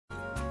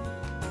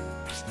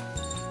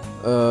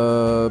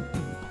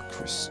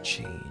Chris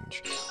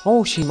change.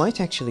 Oh, she might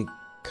actually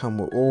come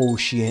with... Oh,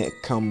 she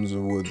comes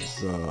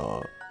with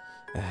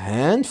a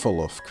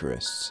handful of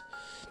Chris.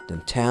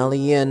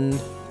 Dantalion,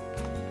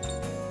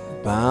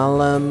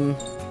 Balam,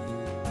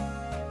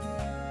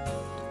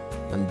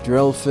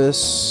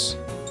 Andrelphus,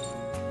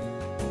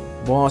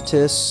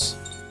 Mortis.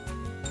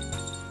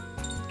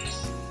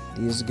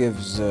 These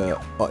gives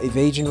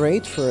evasion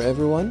rate for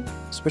everyone.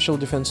 Special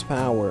defense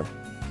power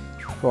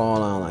for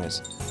all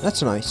allies.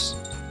 That's nice.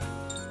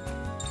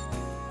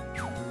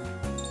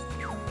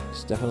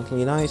 It's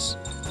definitely nice.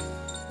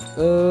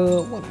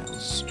 What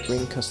else?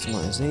 Ring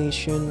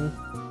customization.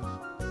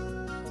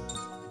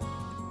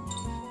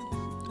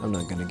 I'm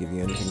not gonna give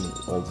you anything,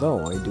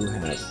 although I do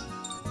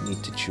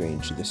need to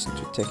change this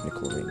into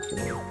technical ring for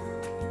now.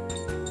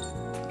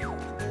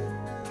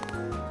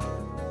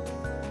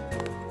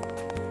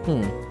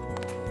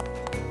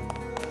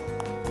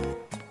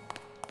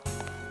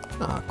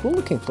 Ah, cool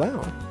looking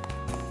flower.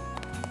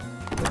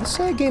 Yeah, this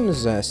game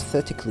is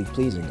aesthetically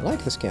pleasing. I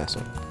like this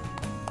castle.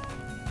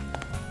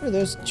 Oh,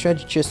 there's a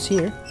treasure chest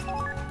here.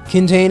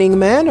 Containing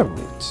mana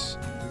roots.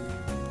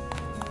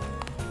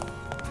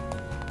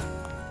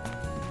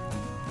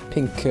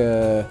 Pink,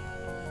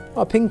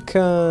 oh, pink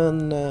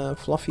and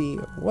fluffy.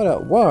 What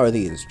are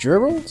these?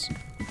 Gerbils?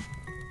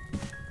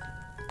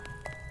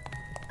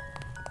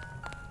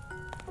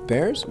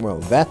 Bears? Well,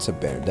 that's a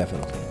bear,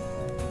 definitely.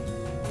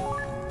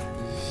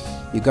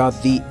 You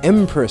got the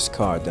Empress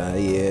card.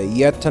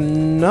 Yet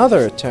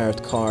another tarot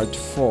card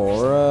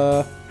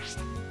for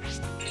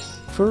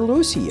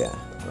Lucia.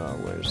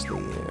 Where's the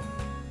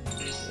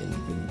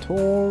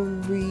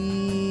inventory?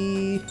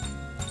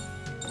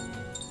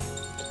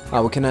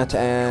 Oh, we cannot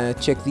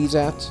check these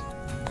out.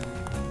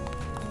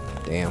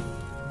 Damn.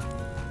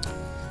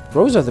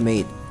 Rosa the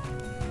Maid.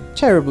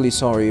 Terribly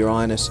sorry, Your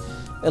Highness.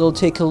 It'll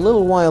take a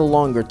little while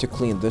longer to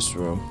clean this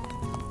room.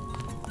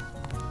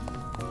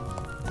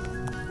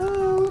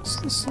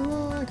 Looks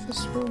like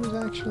this room is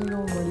actually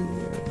already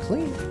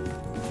clean.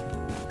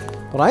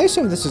 But I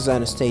assume this is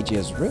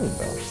Anastasia's room,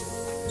 though.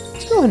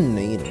 Let's go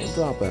ahead and,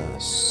 drop a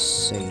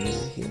save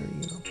here,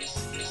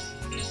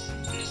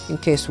 in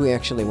case we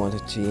actually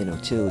wanted to,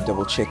 to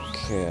double check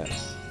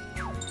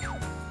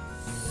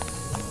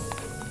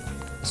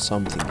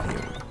something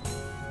here.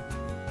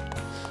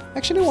 I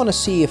actually want to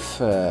see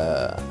if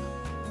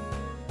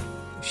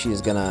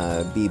she's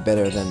gonna be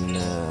better than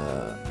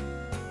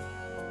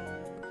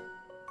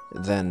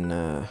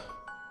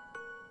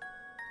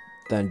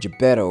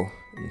Gebetto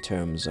in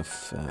terms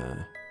of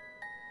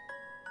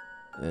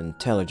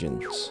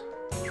intelligence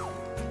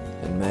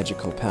and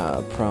magical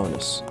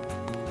prowess.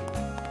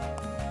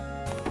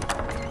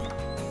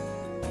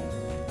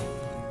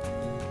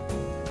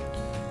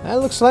 That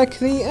looks like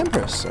the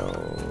Empress, so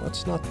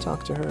let's not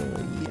talk to her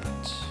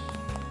yet.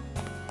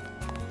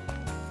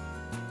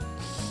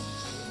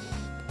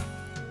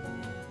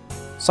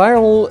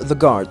 Cyril the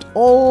Guard.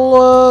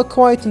 All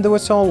quiet in the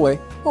West Hallway.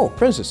 Oh,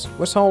 Princess.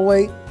 West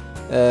Hallway.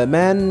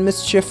 Man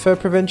mischief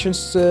prevention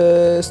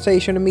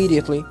station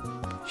immediately.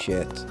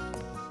 Shit.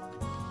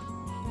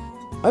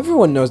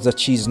 Everyone knows that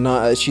she's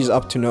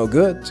up to no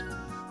good.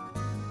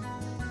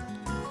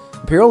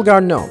 Imperial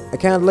Guard, no. I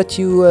can't let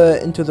you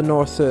into the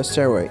North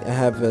Stairway. I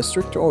have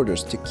strict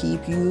orders to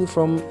keep you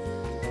from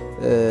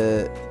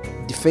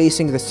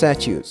defacing the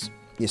statues,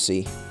 you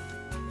see.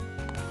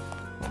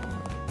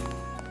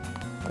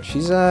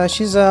 She's a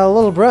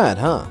little brat,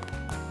 huh?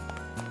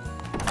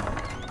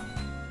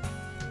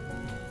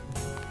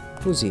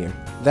 Who's here?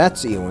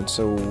 That's Ewan,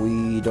 so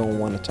we don't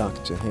want to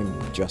talk to him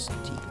just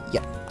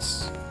yet.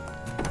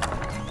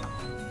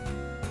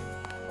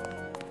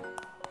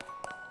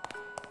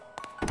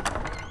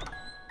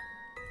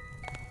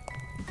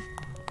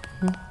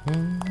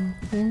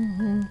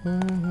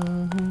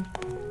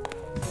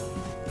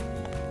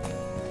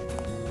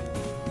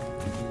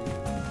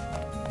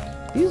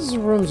 These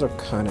rooms are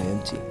kind of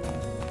empty.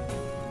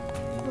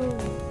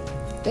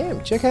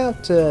 Damn, check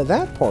out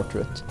that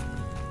portrait.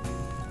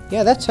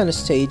 Yeah, that's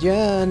Anastasia,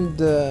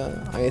 and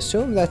I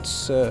assume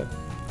that's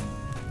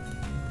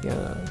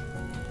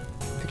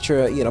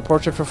picture,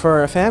 portrait for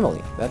her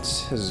family.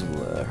 That's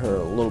her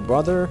little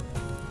brother,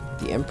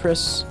 the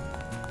Empress,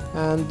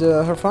 and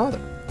her father,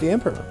 the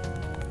Emperor.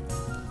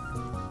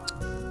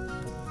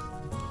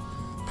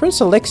 Prince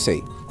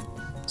Alexei.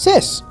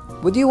 Sis,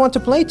 what do you want to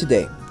play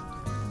today?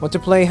 Want to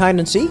play hide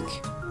and seek?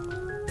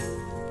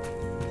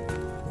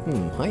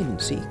 Hide and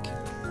seek.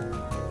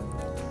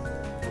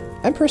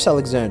 Empress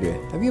Alexandria,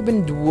 have you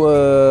been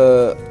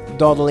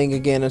dawdling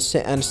again,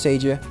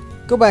 Anastasia?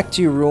 Go back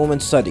to your room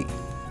and study.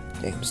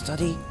 Damn,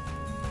 study?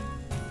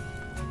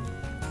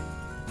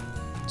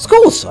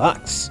 School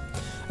sucks!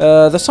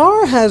 The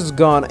Tsar has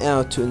gone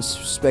out to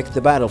inspect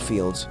the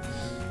battlefields,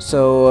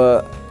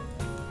 so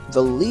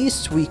the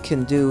least we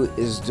can do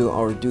is do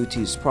our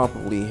duties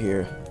properly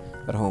here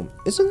at home.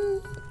 Is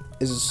a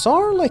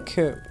Tsar like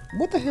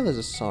what the hell is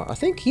a Tsar? I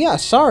think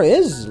Tsar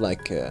is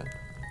like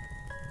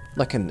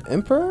an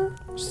emperor,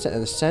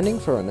 standing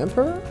for an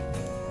emperor.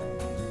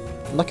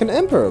 Like an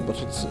emperor,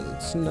 but it's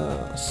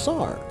a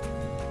Tsar.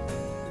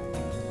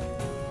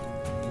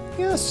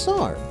 Yeah,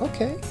 Tsar.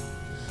 Okay.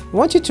 I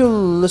want you to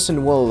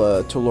listen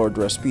well to Lord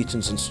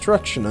Rasputin's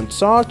instruction and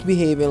start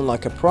behaving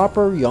like a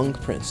proper young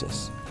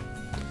princess.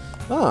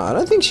 Ah, I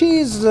don't think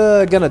she's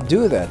gonna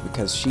do that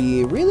because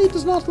she really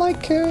does not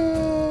like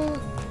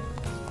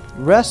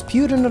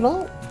Rasputin at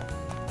all.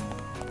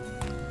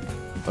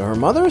 But her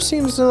mother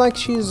seems like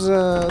she's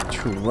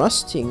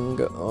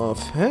trusting of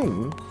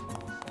him.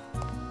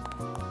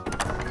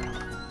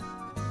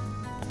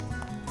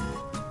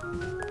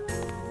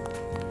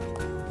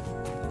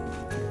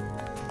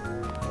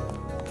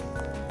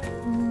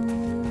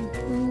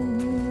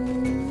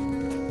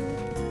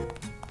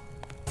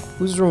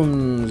 Whose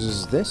room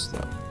is this,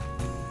 though?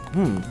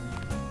 What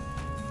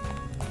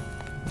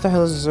the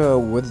hell is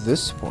with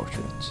this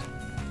portrait?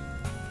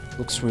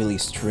 Looks really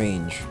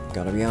strange,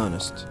 gotta be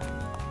honest.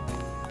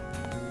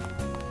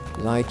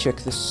 Did I check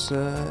this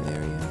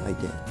area? I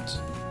didn't.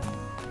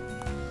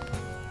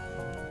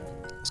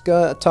 Let's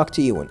go talk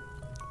to Ewan.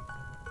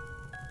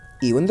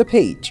 Ewan the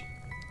page.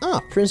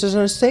 Ah, Princess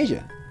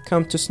Anastasia.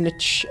 Come to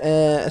snitch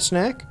a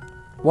snack?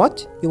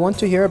 What? You want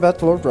to hear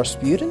about Lord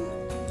Rasputin?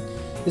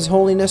 His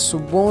Holiness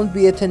won't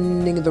be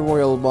attending the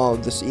royal ball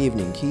this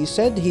evening. He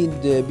said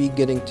he'd be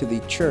getting to the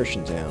church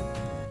in town.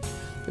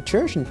 The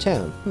church in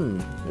town?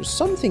 There's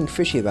something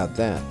fishy about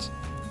that.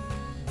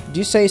 Did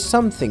you say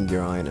something,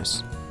 Your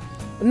Highness?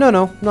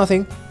 No,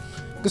 nothing.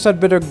 Guess I'd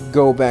better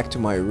go back to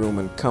my room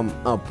and come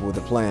up with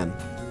a plan.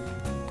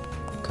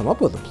 Come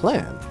up with a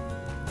plan?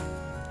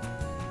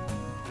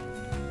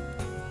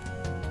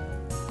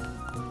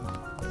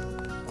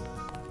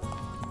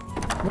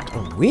 What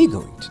are we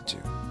going to do?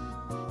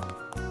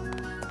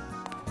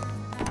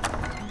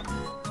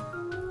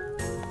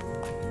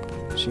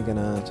 Is she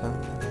gonna tell me?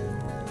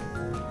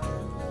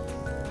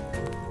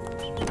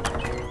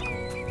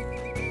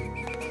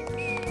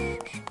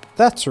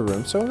 That's her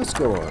room, so let's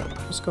go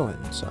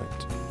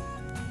inside.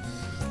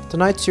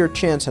 Tonight's your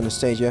chance,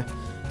 Anastasia.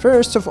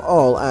 First of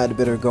all, I'd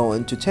better go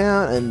into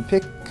town and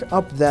pick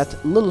up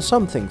that little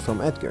something from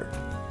Edgar.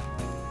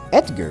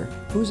 Edgar?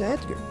 Who's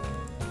Edgar?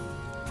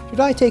 Should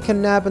I take a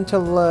nap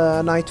until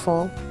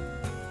nightfall?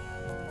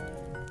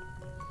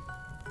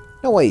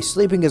 No way,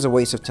 sleeping is a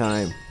waste of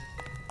time.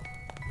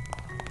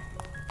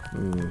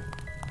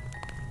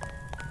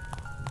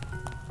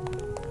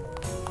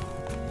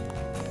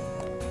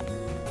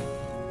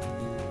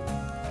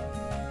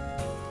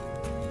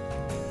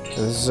 This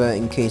is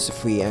in case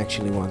if we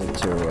actually wanted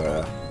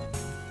to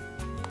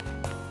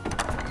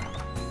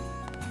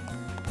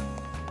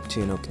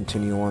you know,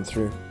 continue on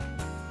through.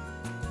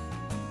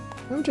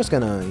 I'm just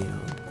gonna, you know,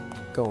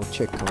 go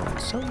check on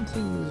some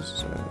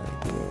things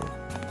here.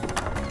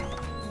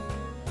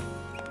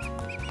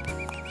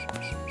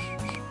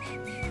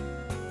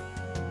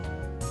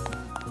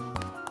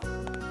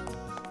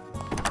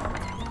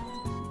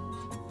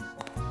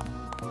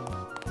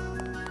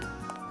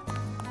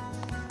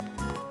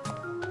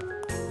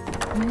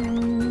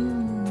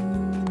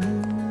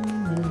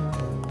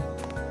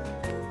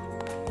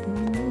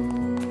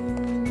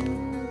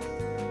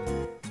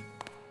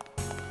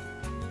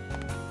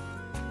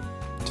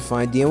 To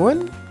find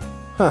Ewan?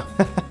 Huh.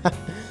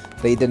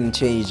 They didn't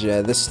change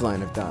this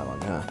line of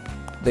dialogue, huh?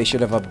 They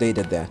should have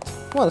updated that.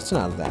 Well, it's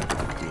not that big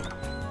of a deal.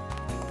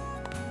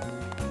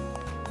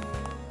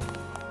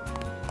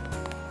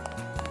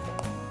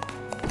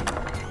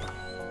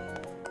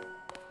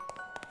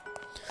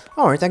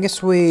 Alright, I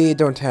guess we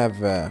don't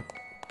have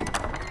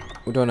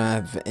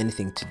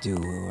anything to do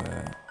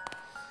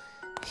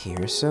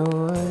here, so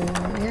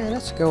yeah,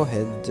 let's go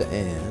ahead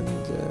and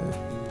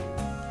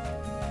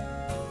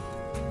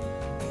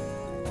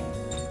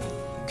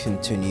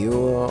continue,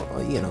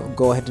 you know,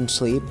 go ahead and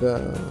sleep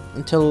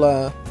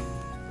until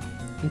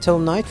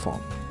nightfall.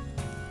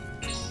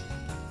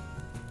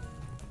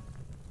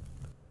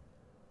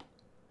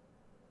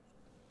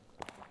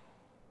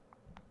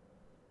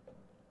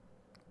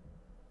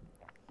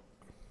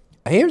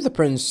 I hear the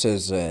prince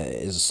is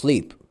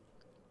asleep.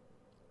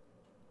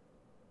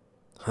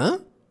 Huh?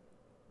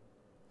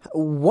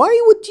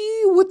 Why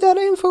would that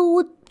info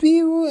would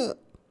be?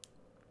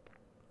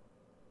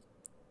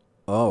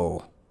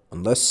 Oh,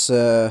 unless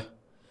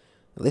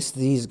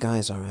these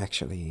guys are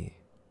actually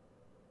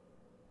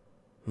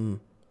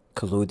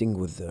colluding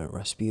with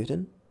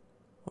Rasputin,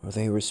 or are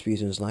they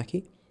Rasputin's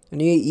lackey?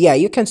 And yeah,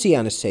 you can see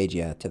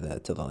Anastasia to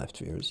the left,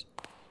 viewers.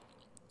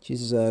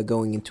 She's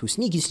going into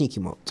sneaky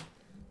mode.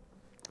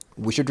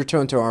 We should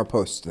return to our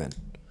post then.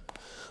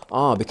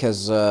 Ah,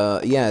 because,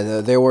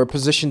 yeah, they were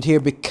positioned here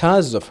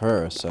because of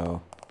her,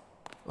 so...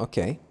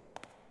 Okay.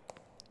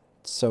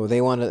 So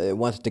they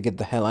wanted to get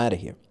the hell out of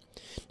here.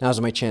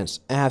 Now's my chance.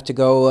 I have to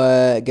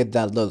go, get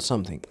that little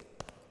something.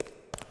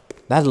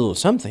 That little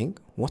something?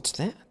 What's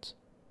that?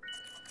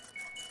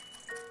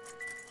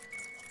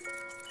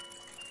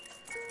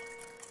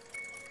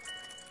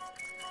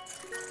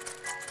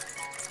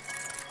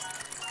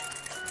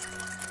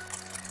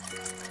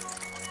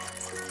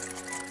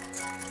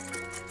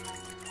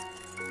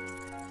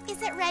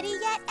 Is it ready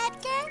yet,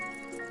 Edgar?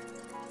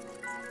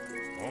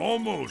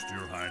 Almost,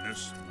 Your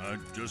Highness. I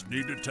just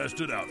need to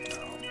test it out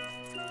now.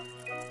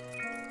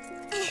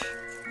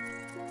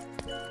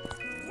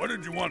 What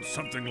did you want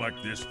something like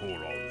this for all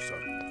of a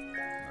sudden?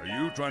 Are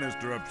you trying to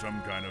stir up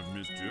some kind of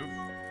mischief?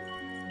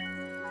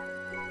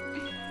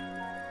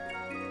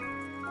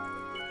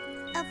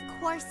 Of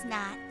course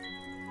not.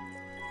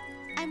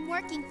 I'm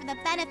working for the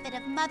benefit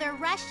of Mother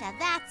Russia,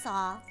 that's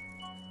all.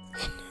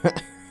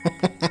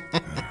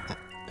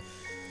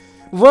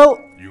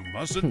 Well... You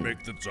mustn't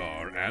make the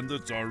Tsar and the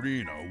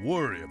Tsarina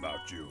worry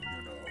about you,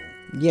 you know.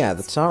 Yeah,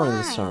 the Tsar and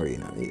the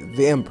Tsarina,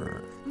 the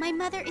Emperor. My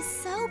mother is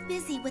so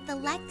busy with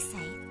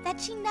Alexei that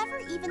she never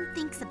even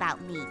thinks about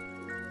me.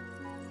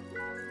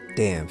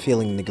 Damn,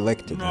 feeling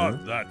neglected, huh?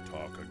 Not that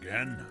talk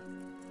again.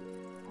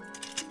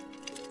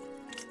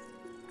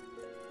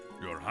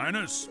 Your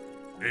Highness,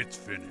 it's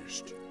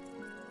finished.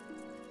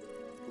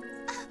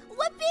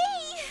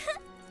 Whoopee!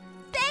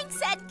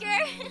 Thanks,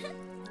 Edgar!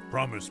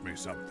 Promise me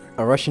something.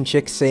 A Russian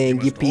chick saying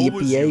yippee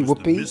yippee yay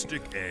whoopee. The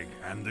mystic egg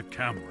and the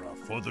camera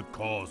for the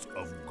cause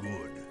of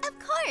good. Of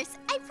course,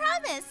 I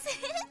promise.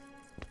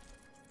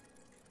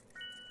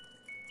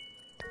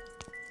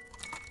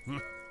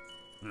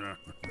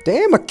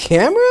 Damn, a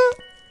camera?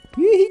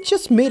 He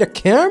just made a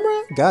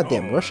camera?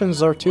 Goddamn,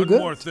 Russians are too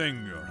good. One more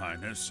thing, Your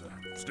Highness.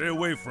 Stay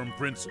away from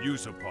Prince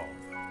Yusupov.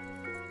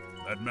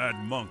 That mad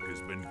monk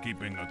has been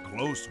keeping a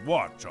close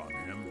watch on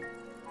him.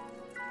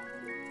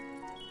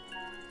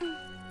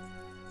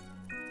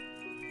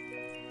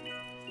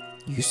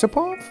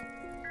 Yusupov?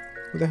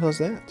 Who the hell is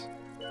that?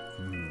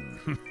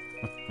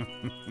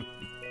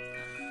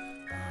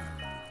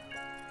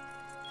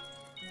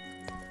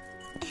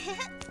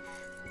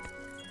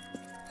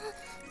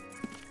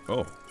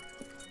 Oh.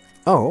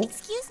 Oh?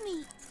 Excuse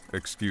me.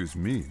 Excuse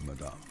me,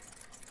 madame.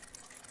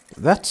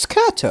 That's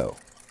Kato.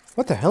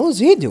 What the hell is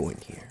he doing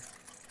here?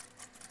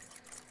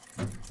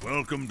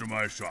 Welcome to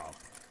my shop.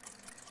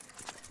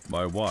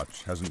 My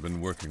watch hasn't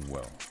been working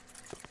well.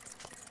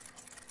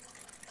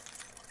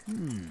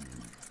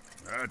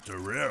 That's a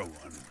rare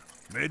one.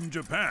 Made in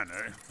Japan,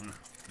 eh?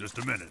 Just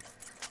a minute.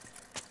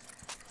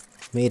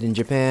 Made in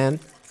Japan?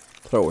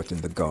 Throw it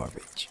in the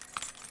garbage.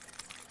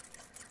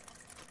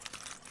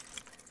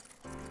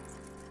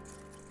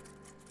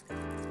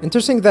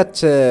 Interesting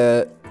that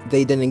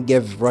they didn't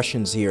give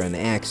Russians here an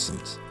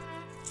accent.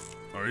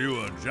 Are you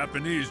a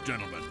Japanese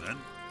gentleman, then?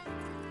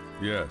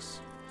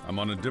 Yes. I'm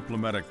on a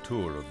diplomatic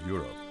tour of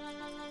Europe.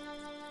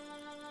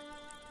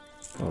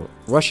 Well,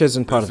 Russia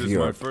isn't part of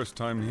Europe. This is my first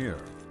time here.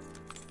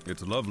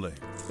 It's lovely.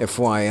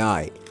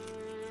 FYI.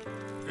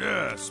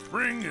 Yeah,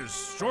 spring is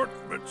short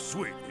but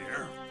sweet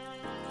here.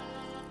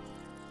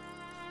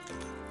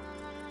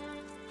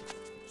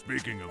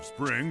 Speaking of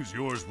springs,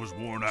 yours was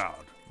worn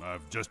out.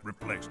 I've just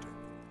replaced it.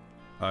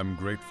 I'm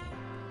grateful.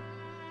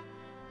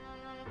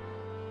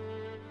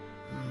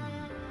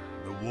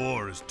 The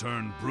war has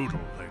turned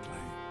brutal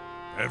lately.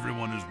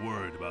 Everyone is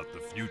worried about the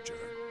future.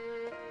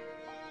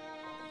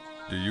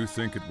 Do you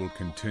think it will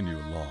continue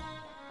long?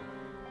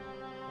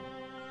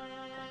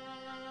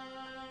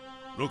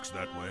 Looks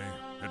that way.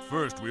 At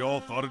first, we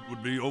all thought it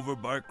would be over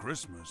by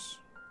Christmas.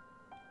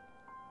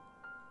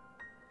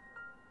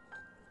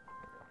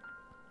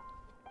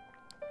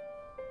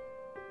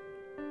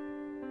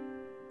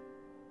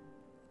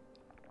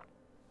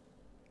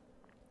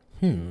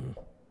 What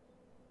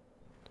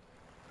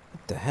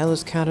the hell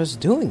is Kato's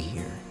doing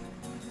here?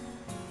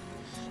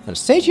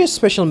 Anastasia's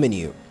special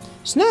menu.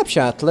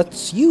 Snapshot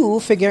lets you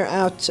figure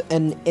out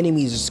an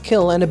enemy's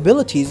skill and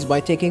abilities by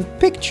taking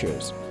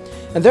pictures.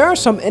 And there are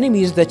some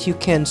enemies that you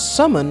can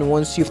summon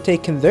once you've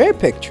taken their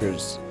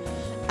pictures.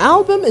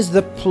 Album is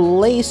the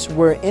place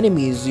where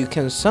enemies you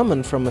can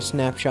summon from a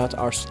snapshot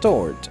are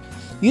stored.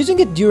 Using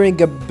it during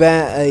a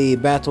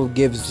battle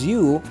gives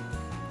you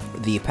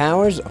the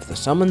powers of the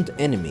summoned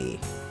enemy.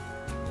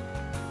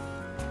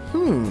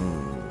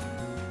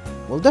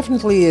 We'll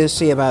definitely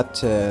see about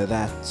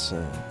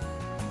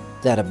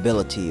that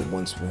ability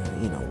once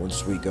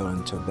we go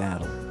into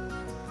battle.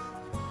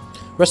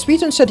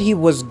 Rasputin said he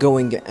was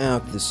going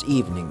out this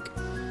evening.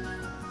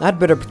 I'd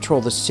better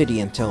patrol the city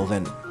until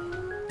then.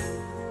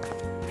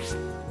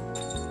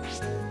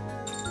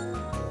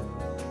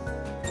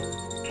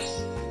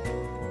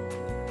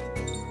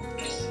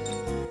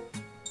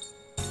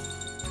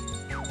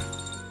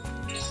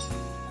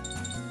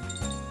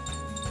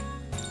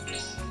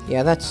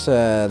 Yeah, that's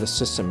the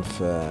system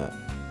of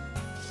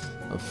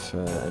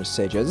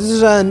Anastasia. This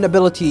is an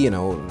ability,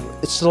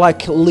 it's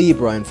like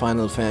Libra in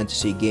Final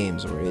Fantasy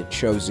games, where it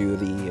shows you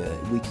the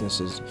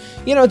weaknesses.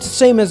 It's the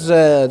same as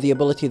the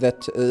ability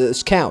that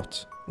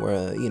Scout,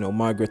 where,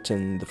 Margaret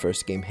in the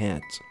first game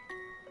had.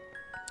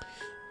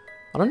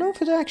 I don't know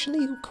if it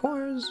actually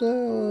requires,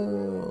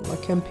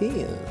 like,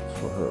 MP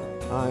for her.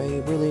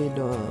 I really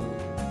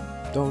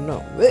don't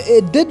know.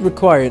 It did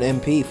require an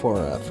MP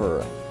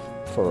for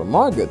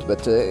Margaret,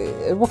 but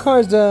it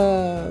requires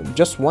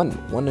just one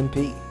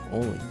MP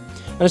only.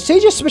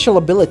 Anastasia's special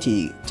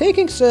ability.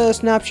 Taking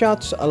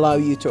snapshots allow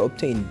you to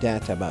obtain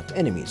data about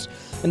enemies.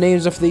 The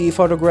names of the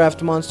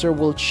photographed monster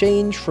will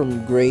change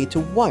from gray to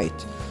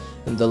white.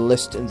 in the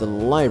list in the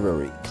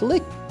library.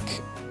 Click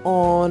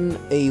on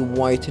a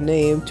white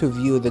name to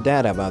view the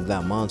data about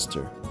that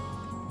monster.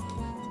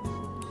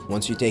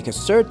 Once you take a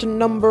certain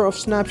number of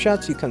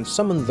snapshots, you can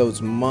summon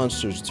those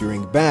monsters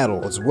during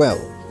battle as well.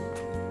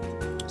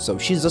 So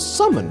she's a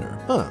summoner,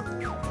 huh?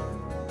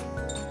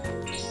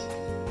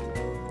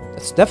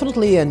 That's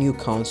definitely a new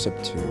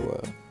concept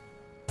to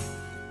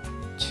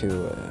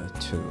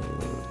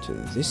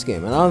this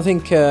game, and I don't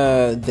think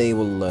they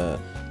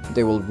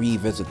will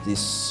revisit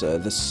this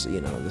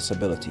this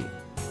ability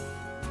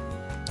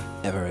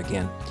ever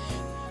again.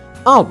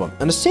 Album.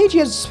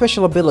 Anastasia's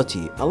special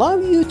ability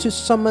allows you to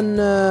summon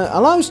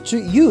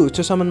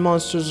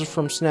monsters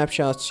from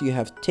snapshots you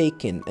have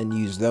taken and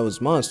use those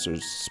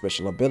monsters'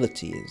 special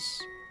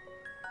abilities.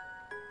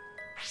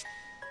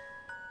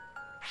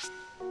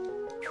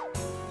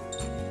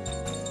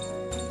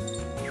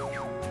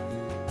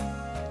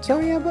 So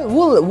yeah, but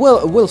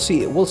we'll see.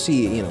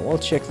 You know, we'll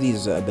check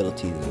these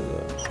abilities.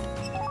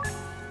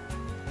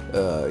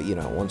 You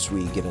know, once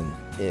we get in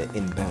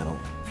battle.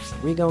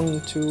 We're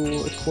going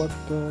to equip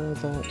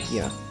that.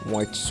 Yeah,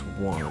 White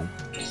Swan.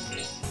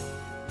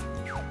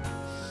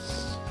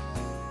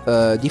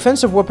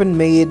 Defensive weapon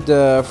made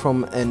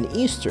from an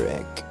Easter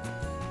egg.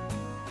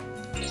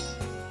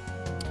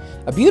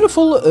 A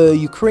beautiful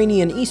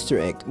Ukrainian Easter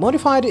egg,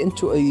 modified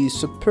into a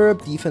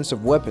superb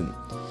defensive weapon.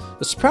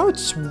 The sprout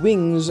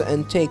swings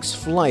and takes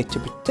flight to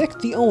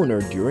protect the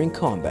owner during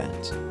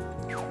combat.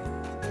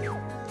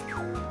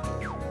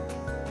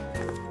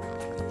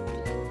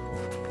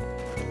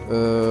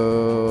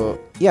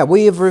 Yeah,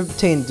 we have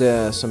obtained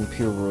some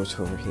pure root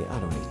over here. I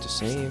don't need to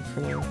save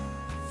for now.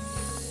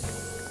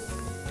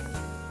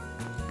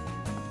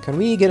 Can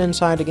we get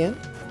inside again?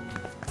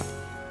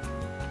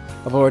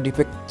 I've already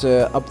picked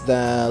up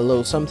the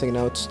little something.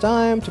 Now it's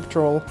time to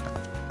patrol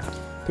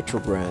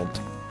Petrograd.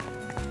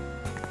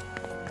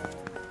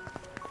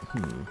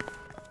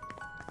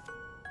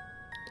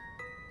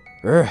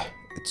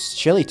 It's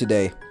chilly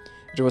today.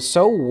 It was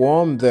so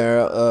warm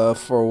there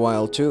for a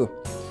while too.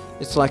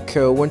 It's like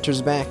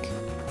winter's back.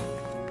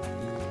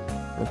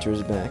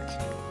 Winter's back.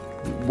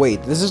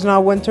 Wait, this is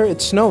not winter?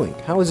 It's snowing.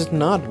 How is it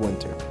not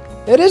winter?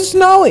 It is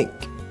snowing!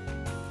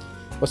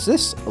 What's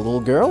this? A little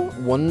girl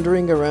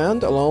wandering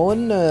around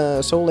alone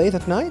so late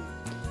at night?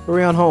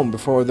 Hurry on home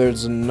before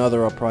there's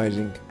another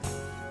uprising.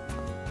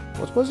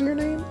 What was your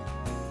name?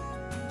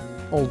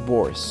 Old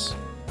Boris.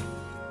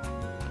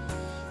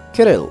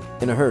 Kirill,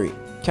 in a hurry.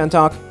 Can't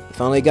talk.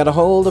 Finally got a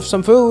hold of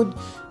some food,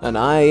 and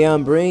I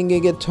am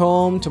bringing it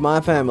home to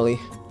my family.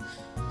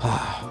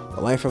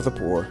 The life of the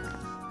poor.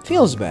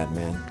 Feels bad,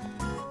 man.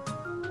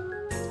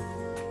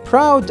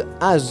 Proud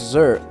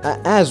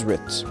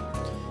Azrit.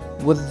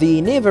 With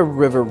the Neva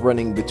River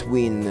running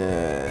between,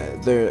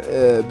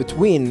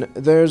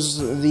 there's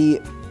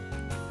the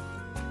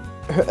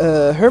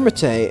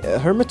Hermitog?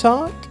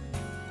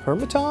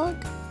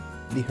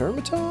 The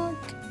Hermitog?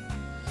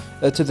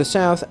 To the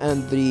south,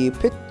 and the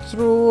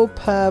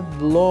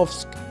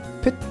Petropavlovsk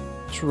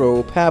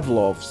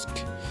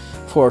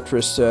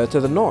fortress to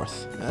the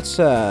north. That's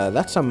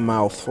a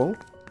mouthful.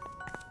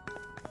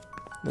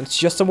 That's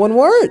just a one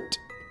word.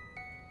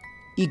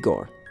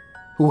 Igor,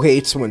 who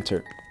hates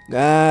winter.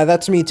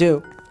 That's me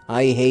too.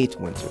 I hate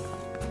winter.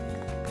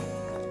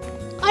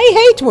 I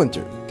hate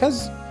winter,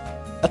 cause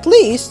at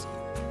least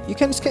you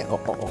can escape. Oh,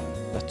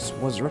 that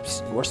was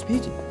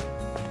Rasputin.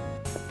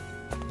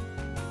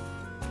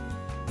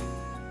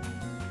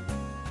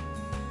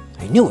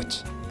 I knew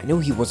it. I knew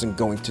he wasn't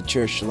going to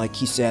church like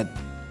he said.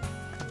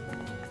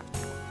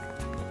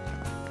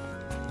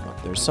 Oh,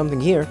 there's something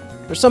here.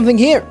 There's something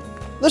here.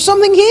 There's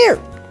something here.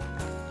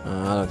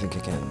 I don't think I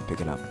can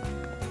pick it up.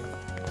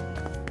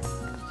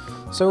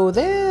 So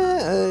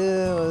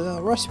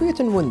there,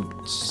 Rasputin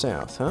went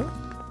south, huh?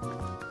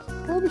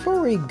 Well,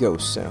 before we go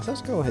south,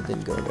 let's go ahead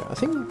and go there. I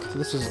think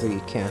this is the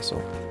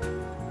castle.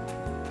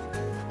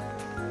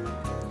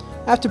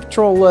 I have to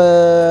patrol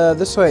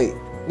this way.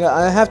 Yeah,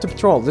 I have to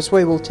patrol. This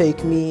way will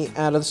take me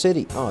out of the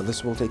city. Oh,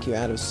 this will take you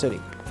out of the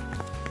city.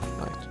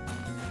 Right.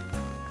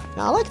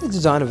 Now, I like the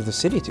design of the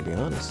city, to be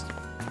honest.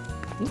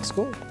 It looks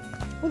cool.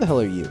 Who the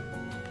hell are you?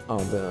 Oh,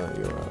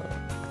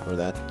 or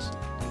that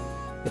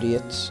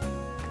idiot.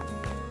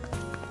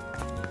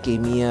 Gave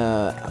me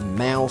a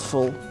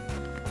mouthful.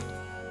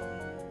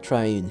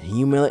 Try and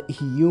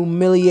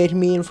humiliate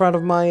me in front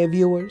of my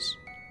viewers.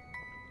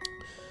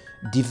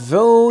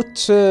 Devote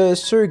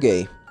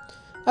Sergei.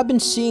 I've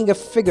been seeing a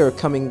figure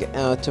coming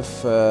out of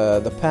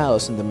the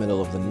palace in the middle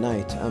of the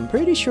night. I'm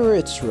pretty sure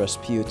it's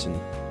Rasputin.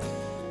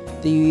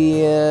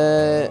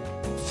 The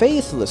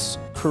faithless,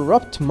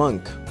 corrupt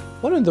monk.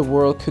 What in the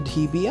world could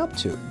he be up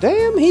to?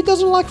 Damn, he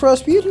doesn't like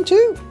Rasputin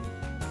too.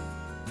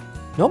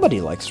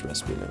 Nobody likes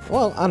Rasputin.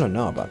 Well, I don't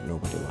know about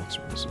nobody likes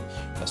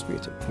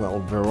Rasputin. Well,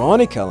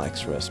 Veronica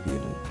likes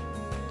Rasputin.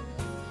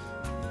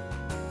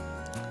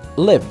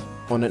 Live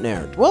on an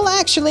errand. Well,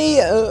 actually,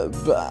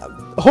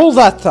 hold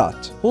that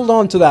thought. Hold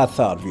on to that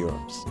thought,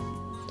 viewers.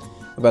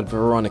 About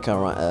Veronica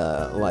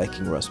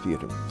liking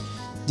Rasputin.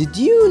 Did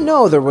you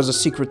know there was a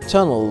secret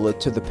tunnel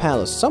to the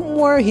palace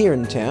somewhere here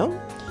in town?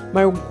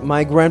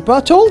 My grandpa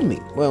told me.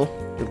 Well,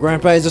 your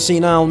grandpa is a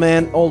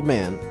senile old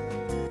man.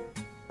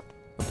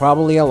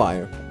 Probably a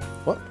liar.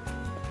 What?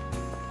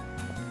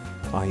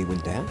 Oh, he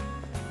went down?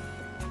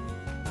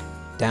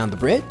 Down the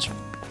bridge?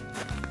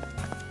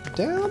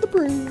 Down the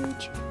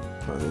bridge.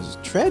 Oh, there's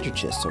a treasure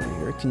chest over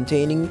here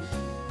containing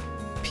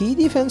P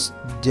defense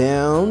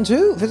down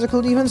 2.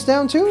 Physical defense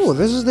down 2.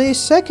 This is the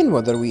second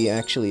one that we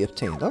actually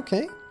obtained.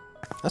 Okay.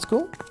 That's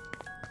cool.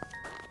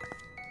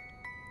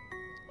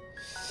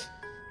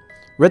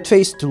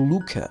 Red-faced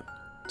Luca.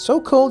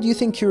 So cold you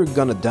think you're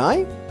gonna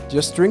die?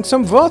 Just drink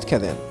some vodka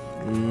then.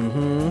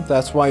 Mm-hmm.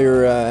 That's why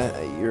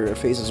your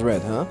face is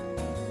red, huh?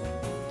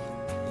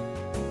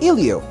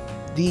 Elio,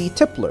 the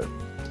Tippler.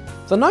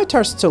 The nights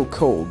are still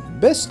cold.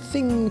 Best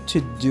thing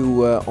to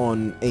do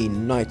on a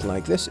night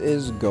like this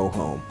is go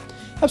home,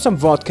 have some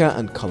vodka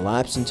and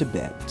collapse into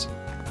bed.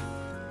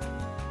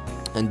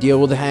 And deal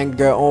with the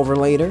hangover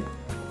later?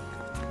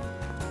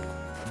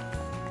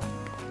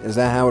 Is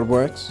that how it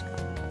works?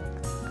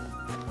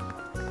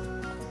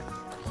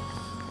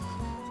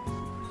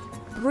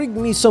 Bring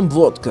me some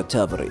vodka,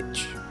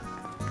 tоварищ.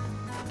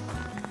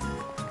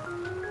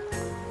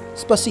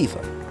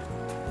 Spasiba.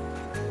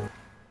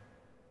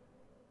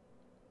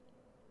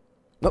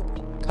 Nope.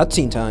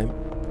 Cutscene time.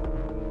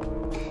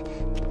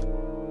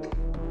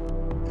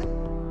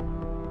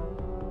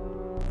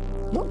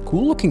 Not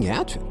cool looking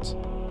outfit.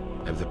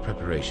 Have the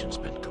preparations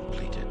been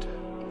completed?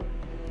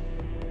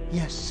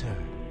 Yes, sir.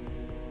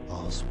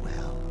 All's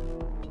well.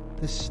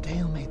 The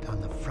stalemate on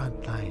the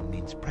front line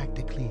means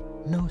practically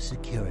no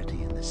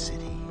security in the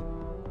city.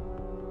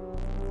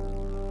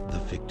 The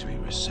victory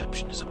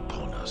reception is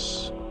upon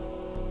us.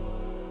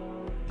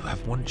 You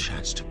have one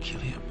chance to kill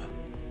him.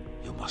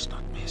 You must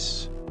not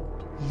miss.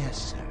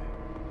 Yes, sir.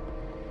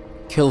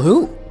 Kill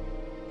who?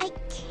 I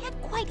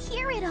can't quite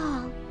hear it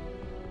all.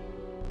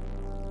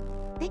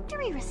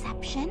 Victory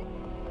reception?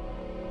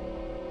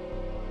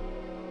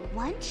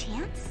 One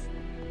chance?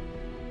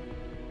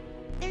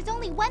 There's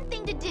only one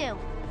thing to do.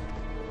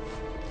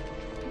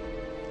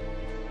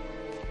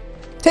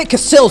 Take a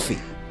selfie.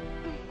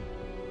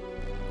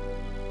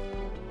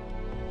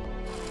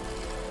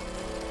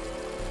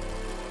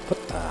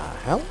 What the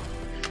hell?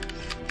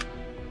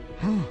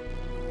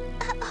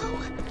 Uh-oh.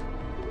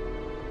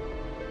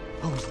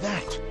 What was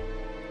that?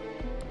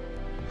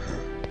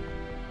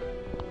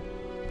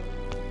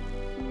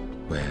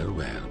 Well,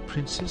 well,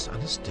 Princess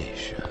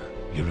Anastasia.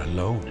 You're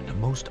alone in a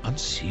most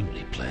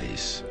unseemly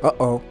place.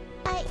 Uh-oh.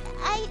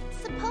 I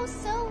suppose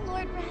so,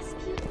 Lord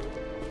Rasputin.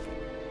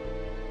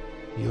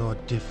 You're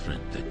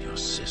different than your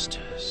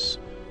sisters.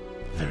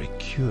 Very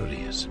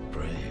curious and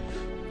brave.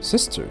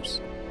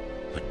 Sisters?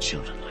 But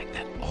children like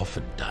that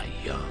often die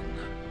young.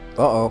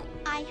 Uh-oh.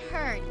 I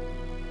heard.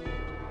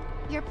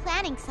 You're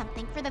planning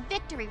something for the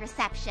victory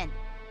reception.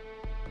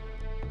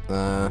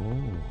 Oh.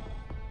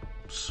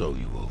 So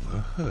you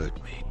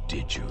overheard me,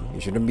 did you?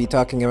 You shouldn't be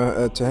talking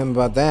to him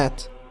about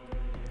that.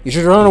 You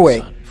should run away.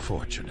 It's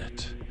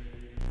unfortunate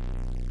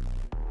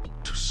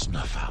to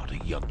snuff out a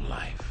young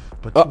life,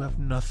 but you have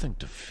nothing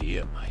to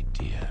fear, my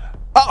dear.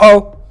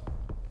 Uh-oh.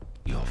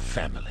 Your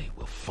family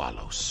will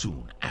follow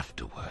soon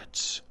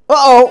afterwards.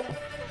 Uh-oh.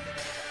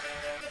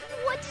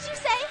 What did you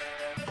say?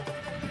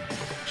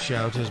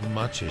 Shout as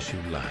much as you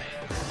like.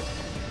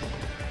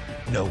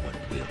 No one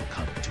will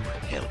come to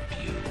help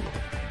you.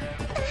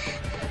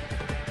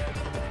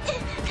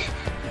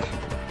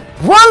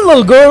 Run,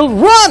 little girl,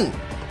 run!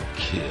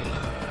 Kill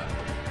her.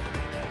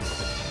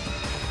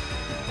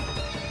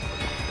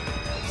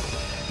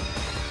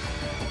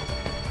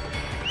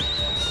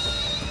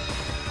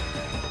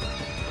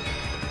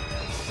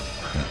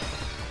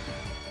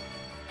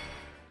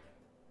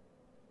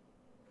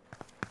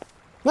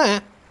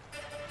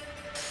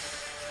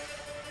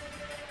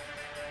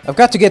 I've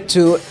got to get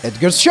to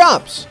Edgar's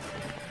shops.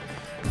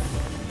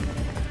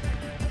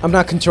 I'm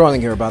not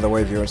controlling her, by the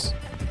way, viewers.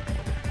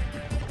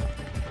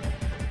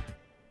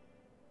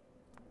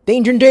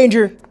 Danger,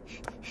 danger!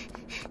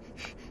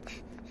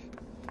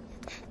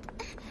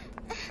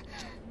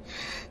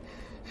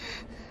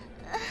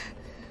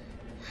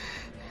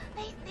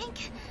 I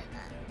think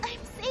I'm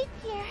safe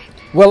here.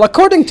 Well,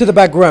 according to the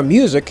background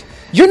music,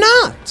 you're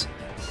not!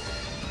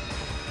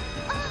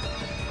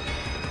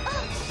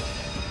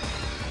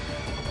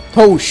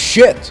 Oh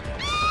shit!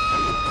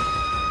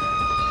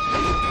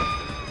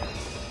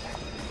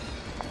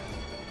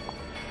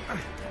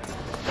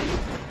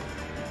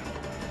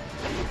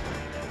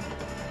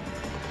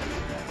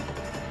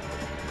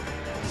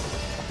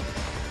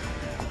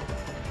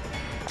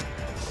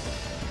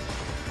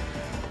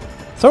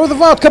 Throw the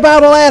vodka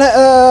bottle at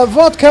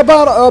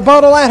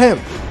bottle at him.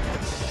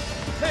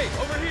 Hey,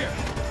 over here!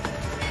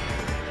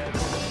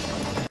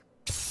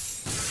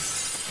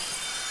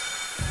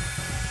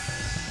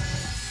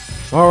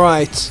 All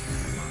right,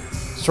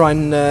 let's try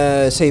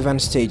and save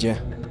Anastasia.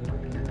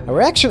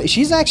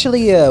 She's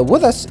actually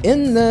with us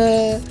in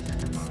the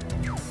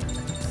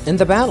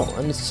battle,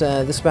 and it's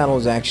this battle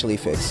is actually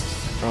fixed.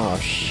 Oh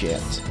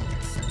shit!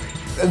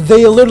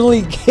 they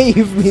literally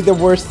gave me the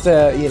worst,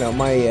 you know,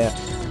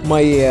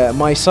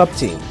 my sub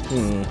team.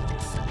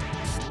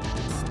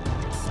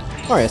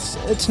 Alright,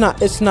 it's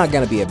not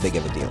gonna be a big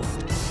of a deal.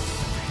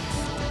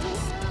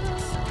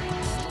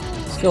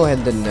 Let's go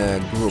ahead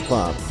and group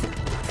up.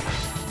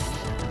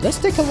 Let's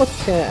take a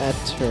look at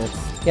her.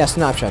 Yeah,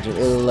 snapshot.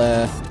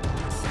 It'll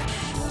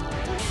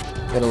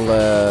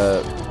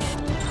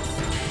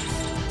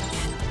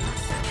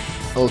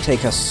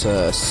take us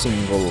a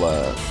single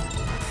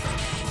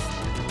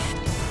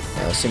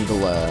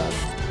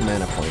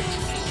mana point.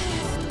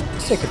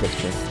 Let's take a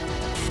picture.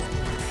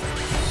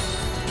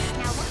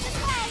 Now look this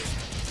way.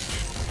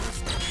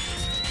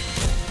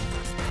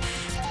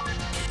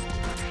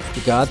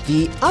 We got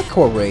the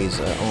Aqua Rays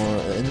on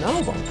an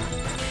album.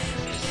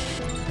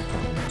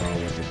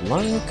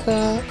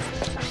 Blanca.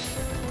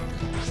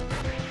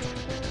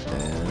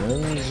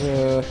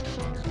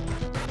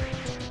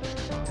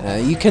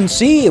 And you can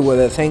see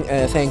with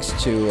thanks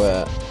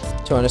to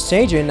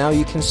Anastasia, now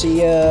you can see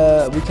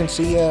we can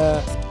see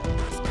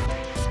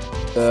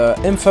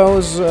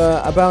infos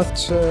about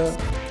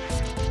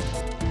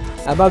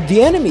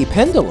the enemy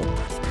Pendulum,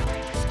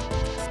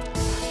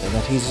 and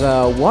that he's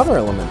a water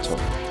elemental.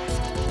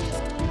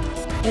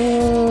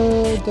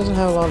 It doesn't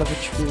have a lot of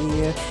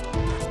HP.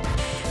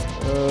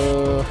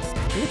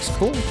 It looks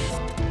cool.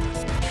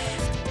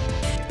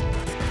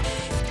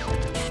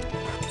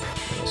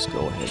 Let's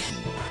go ahead and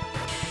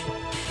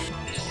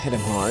hit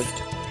him hard.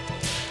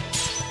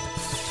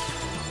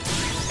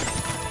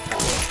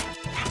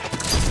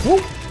 Woo!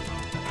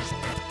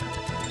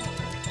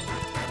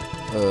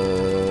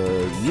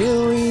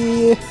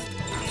 Yuri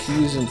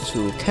fuse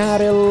into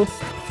Karel.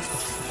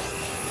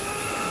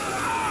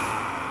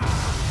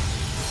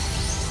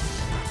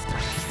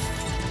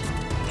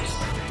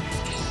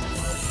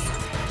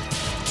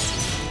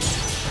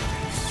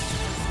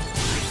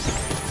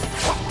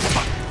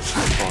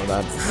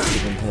 That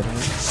didn't hit him.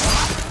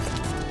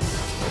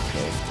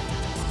 Okay.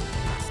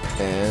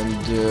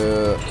 And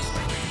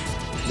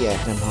yeah,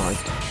 hit him hard.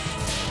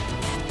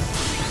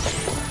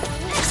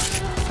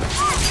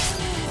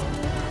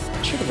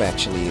 Should have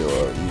actually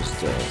used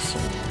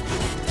some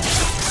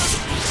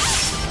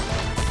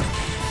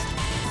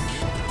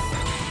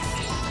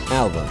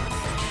album.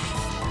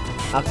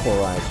 Aqua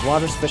Rise,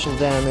 water special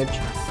damage.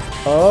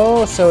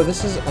 Oh, so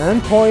this is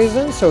and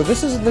poison. So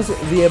this is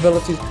the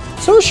abilities.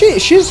 So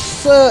she's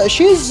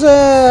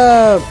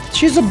a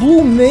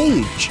blue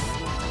mage.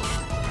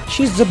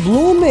 She's a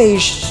blue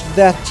mage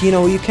that, you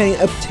know, you can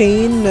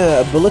obtain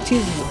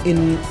abilities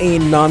in a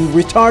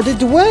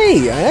non-retarded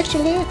way. I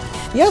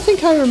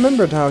think I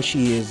remembered how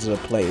she is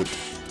played.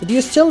 But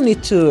you still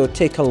need to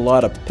take a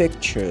lot of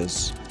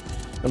pictures.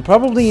 And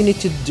probably you need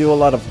to do a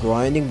lot of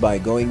grinding by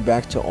going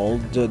back to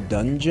old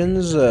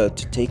dungeons to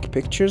take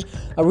pictures.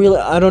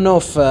 I don't know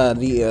if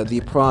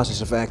the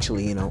process of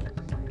actually, you know,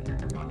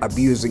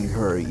 abusing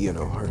her, you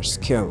know, her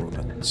skill,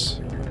 but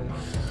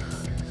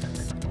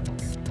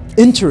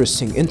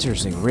interesting,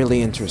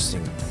 really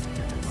interesting.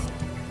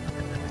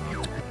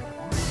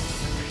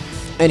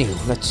 Anywho,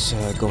 let's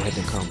go ahead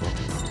and combo.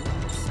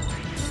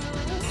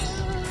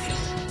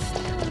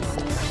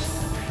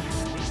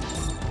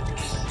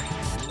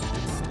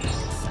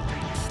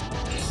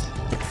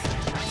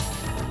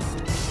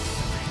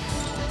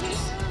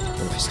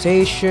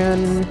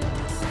 Manifestation.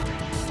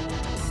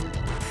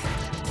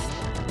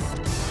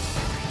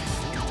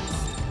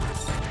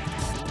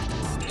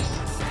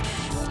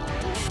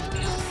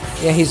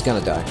 Yeah, he's gonna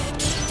die.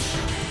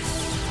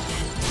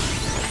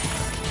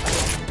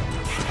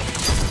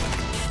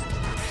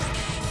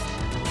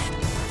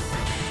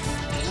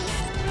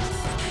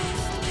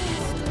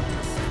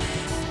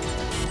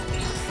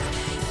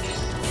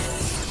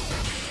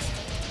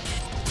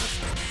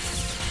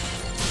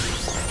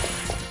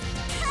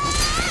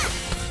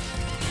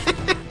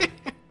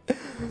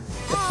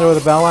 Throw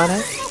the bell on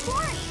it.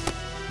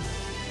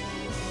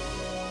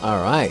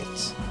 All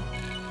right.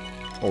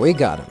 Well, we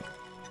got him.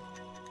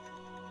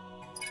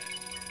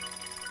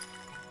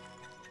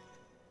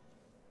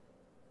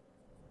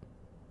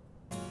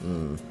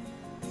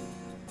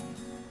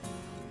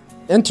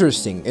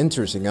 Interesting.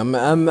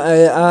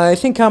 I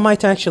think I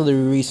might actually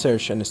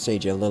research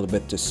Anastasia a little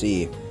bit to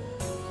see,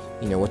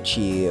 you know, what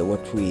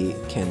we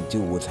can do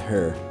with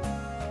her.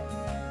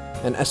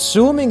 And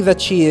assuming that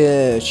she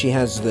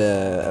has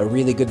a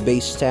really good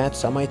base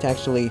stats, I might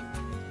actually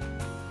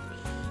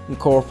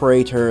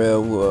incorporate her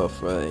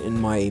in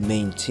my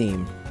main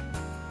team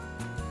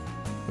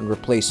and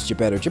replace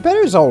Geppetto. Geppetto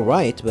is all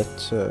right,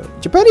 but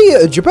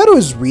Geppetto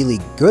is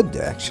really good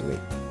actually,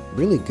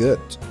 really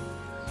good.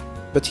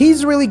 But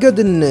he's really good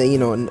in, you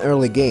know, an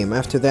early game.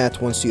 After that,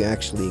 once you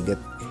actually get...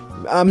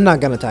 I'm not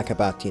gonna talk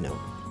about, you know,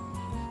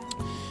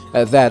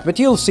 that, but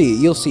you'll see,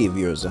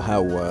 viewers,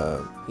 how,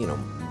 you know,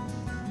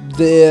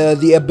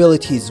 the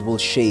abilities will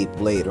shape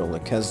later,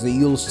 because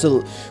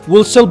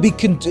we'll still be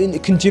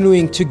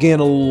continuing to gain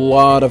a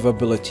lot of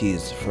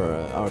abilities for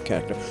our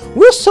character.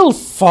 We're still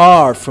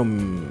far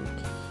from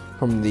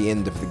the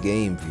end of the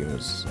game,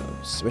 viewers,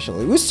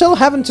 especially. We still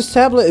haven't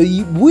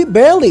established... We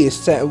barely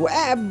established...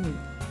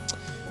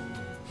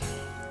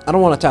 I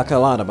don't want to talk a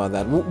lot about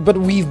that, but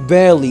we've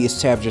barely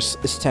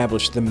established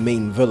the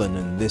main villain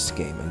in this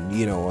game, and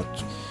you know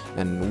what,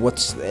 and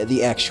what's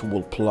the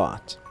actual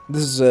plot.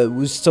 This is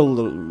we're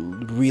still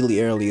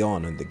really early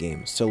on in the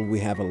game. Still, we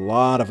have a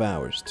lot of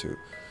hours to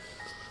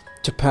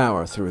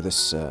power through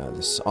this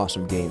this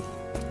awesome game.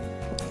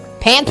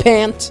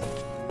 Pant,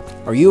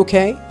 are you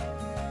okay?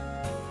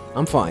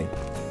 I'm fine.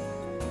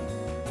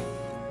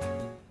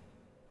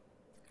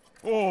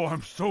 Oh,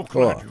 I'm so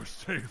glad you're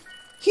safe.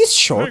 He's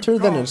shorter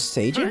Thank than God.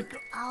 Anastasia?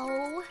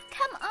 Oh,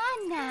 come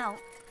on now.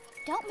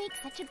 Don't make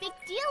such a big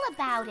deal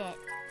about it.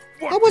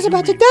 What I was do you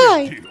about to mean, big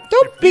die. deal?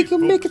 Don't If these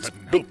make folks it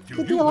hadn't big helped you,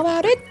 deal you would've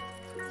about it.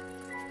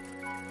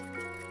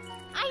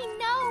 I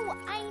know.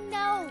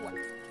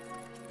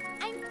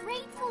 I'm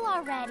grateful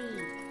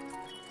already.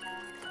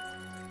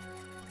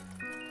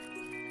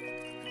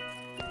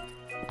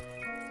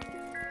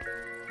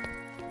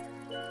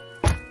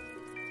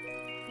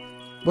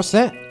 What's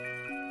that?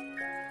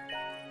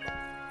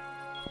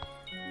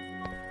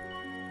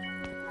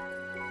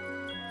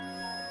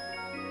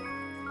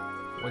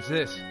 What's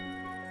this?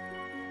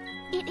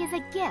 It is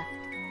a gift.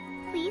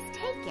 Please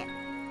take it.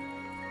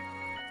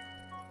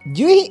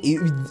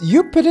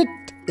 You put it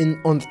in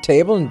on the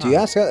table, and you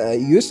asked us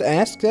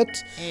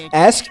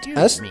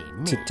me,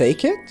 to miss.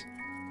 take it?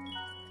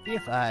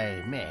 If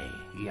I may,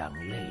 young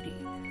lady,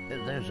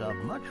 there's a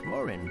much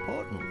more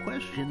important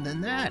question than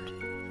that.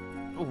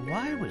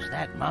 Why was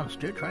that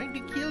monster trying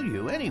to kill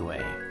you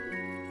anyway?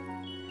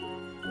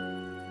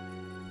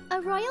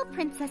 A royal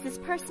princess's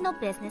personal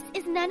business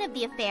is none of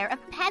the affair of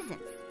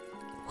peasants.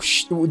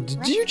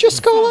 Did you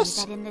just call Let's us?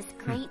 say that in this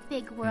great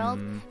big world,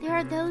 there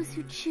are those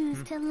who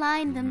choose to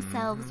align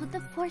themselves with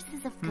the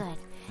forces of good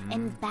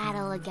and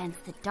battle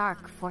against the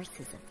dark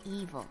forces of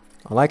evil.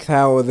 I like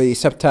how the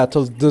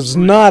subtitle does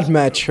not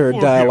match her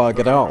Forgive dialogue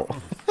at her. all.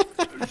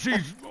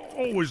 She's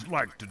always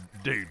liked to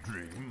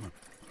daydream.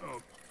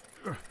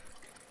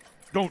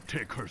 Don't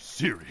take her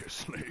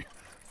seriously.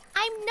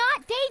 I'm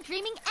not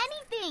daydreaming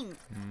anything!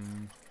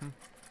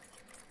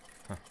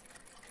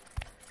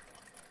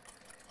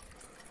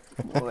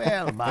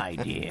 Well, my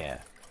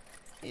dear,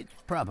 it's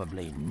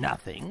probably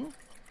nothing.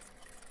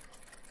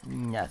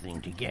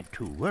 Nothing to get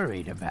too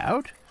worried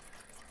about.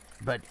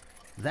 But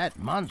that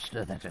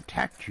monster that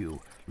attacked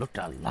you looked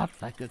a lot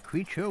like a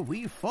creature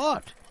we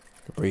fought.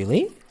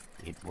 Really?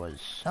 It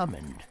was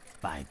summoned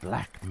by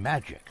black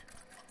magic.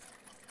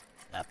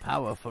 A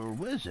powerful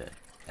wizard,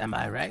 am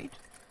I right?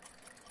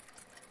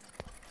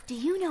 Do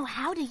you know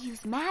how to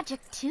use magic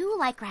too,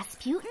 like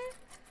Rasputin?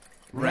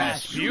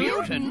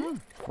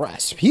 Rasputin?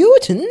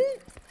 Rasputin?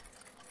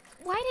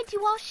 Why did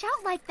you all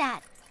shout like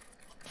that?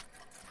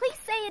 Please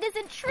say it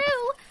isn't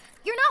true!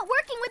 You're not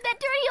working with that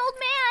dirty old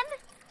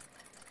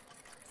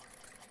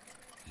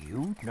man!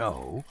 You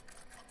know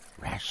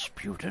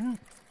Rasputin?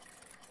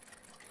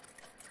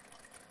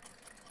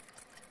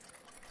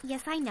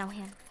 Yes, I know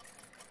him.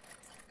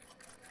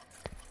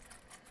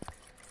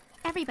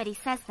 Everybody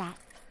says that.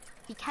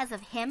 Because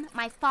of him,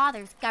 my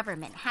father's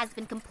government has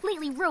been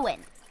completely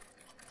ruined.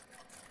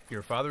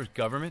 Your father's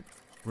government?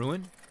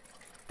 Ruined?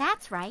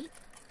 That's right.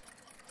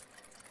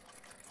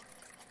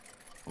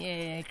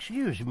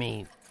 Excuse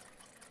me.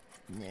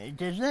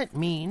 Does that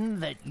mean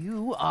that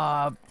you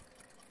are...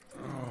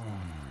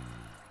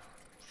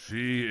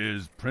 She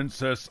is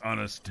Princess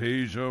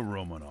Anastasia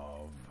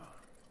Romanov.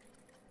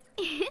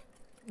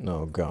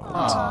 Oh,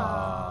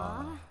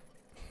 God.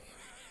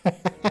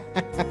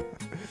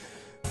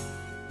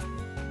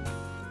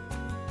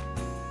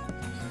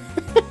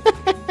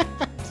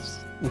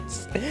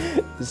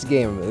 This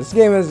game is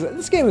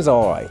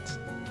alright.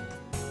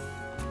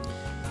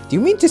 Do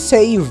you mean to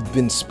say you've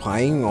been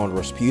spying on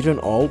Rasputin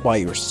all by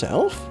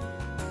yourself?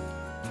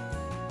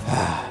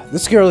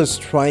 This girl is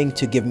trying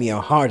to give me a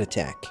heart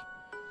attack.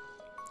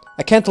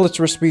 I can't let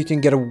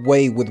Rasputin get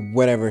away with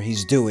whatever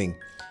he's doing.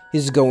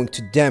 He's going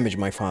to damage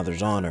my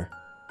father's honor.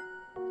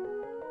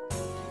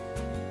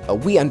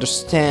 We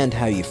understand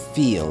how you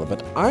feel,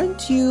 but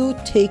aren't you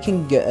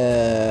taking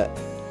a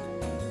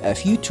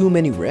few too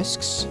many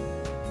risks?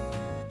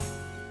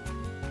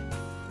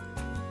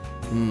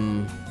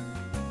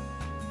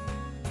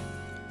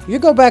 You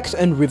go back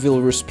and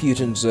reveal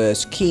Rasputin's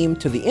scheme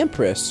to the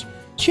Empress.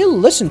 She'll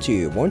listen to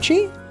you, won't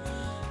she?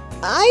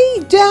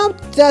 I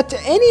doubt that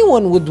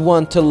anyone would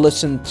want to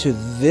listen to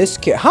this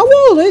kid. How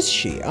old is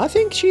she? I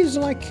think she's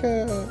like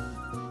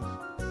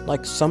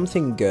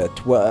something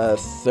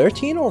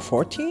 13 or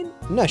 14?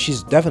 No,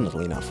 she's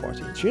definitely not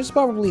 14. She's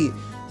probably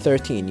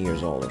 13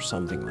 years old or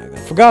something like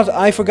that.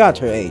 I forgot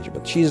her age,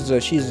 but she's a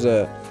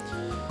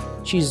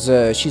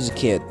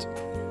kid.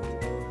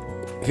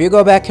 If you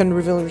go back and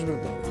reveal...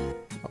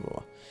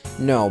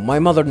 No, my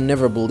mother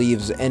never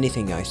believes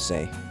anything I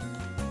say.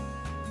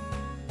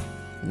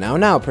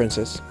 Now,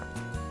 princess.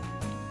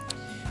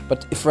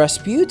 But if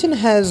Rasputin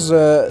has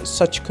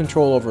such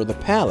control over the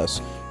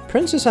palace,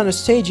 Princess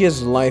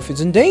Anastasia's life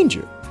is in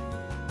danger.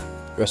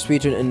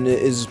 Rasputin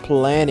is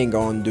planning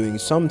on doing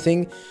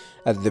something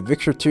at the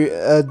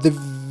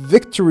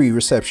victory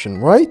reception,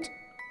 right?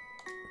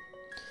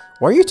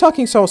 Why are you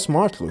talking so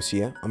smart,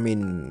 Lucia? I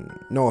mean,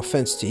 no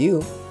offense to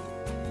you.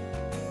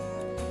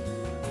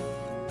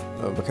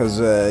 Because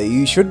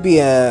you should be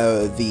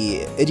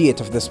the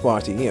idiot of this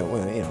party, you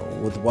know,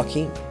 with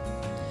Joaquin.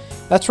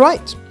 That's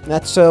right.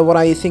 That's what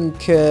I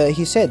think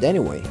he said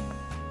anyway.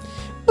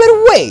 But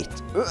wait!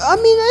 I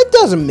mean, it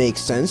doesn't make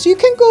sense. You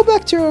can go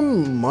back to your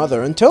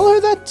mother and tell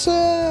her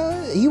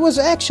that he was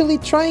actually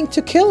trying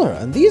to kill her.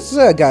 And these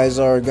guys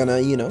are gonna,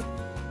 you know,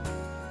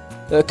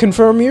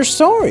 confirm your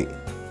story.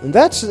 And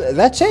that's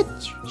it.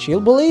 She'll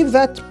believe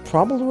that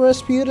probably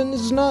Rasputin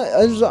is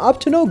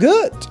up to no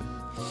good.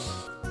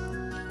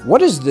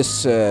 What is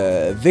this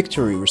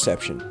victory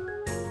reception?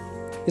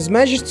 His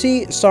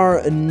Majesty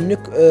Tsar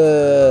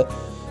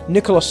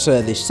Nicholas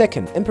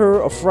II,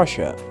 Emperor of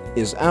Russia,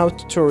 is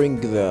out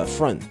touring the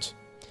front,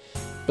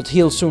 but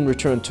he'll soon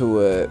return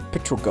to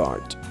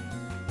Petrograd.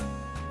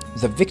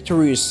 The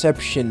victory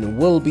reception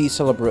will be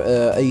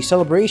a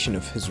celebration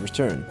of his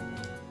return.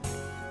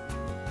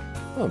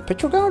 Oh,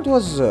 Petrograd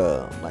was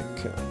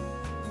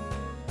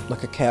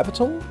like a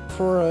capital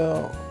for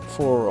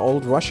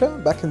old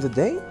Russia back in the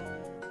day.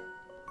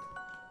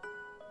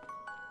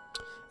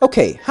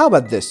 Okay, how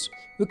about this?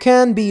 You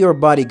can be your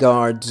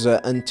bodyguards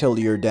until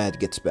your dad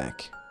gets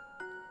back.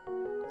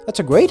 That's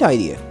a great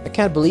idea. I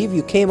can't believe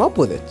you came up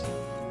with it.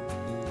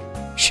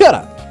 Shut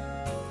up!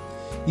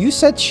 You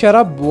said shut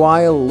up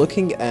while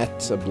looking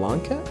at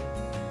Blanca?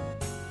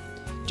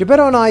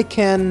 Geppetto and I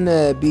can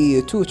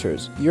be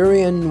tutors.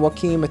 Yuri and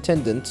Joaquin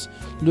attendants.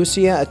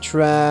 Lucia a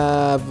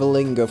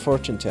traveling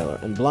fortune teller.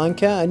 And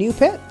Blanca a new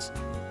pet.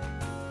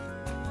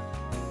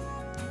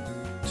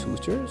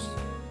 Tutors?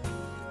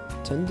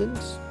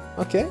 Attendants?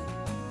 Okay.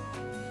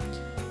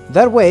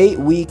 That way,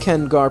 we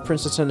can guard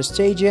Princess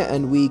Anastasia,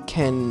 and we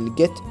can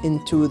get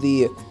into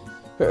the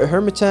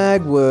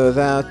Hermitage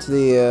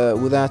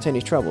without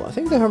any trouble. I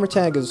think the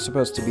Hermitage is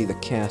supposed to be the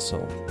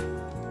castle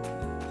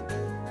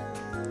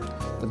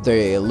that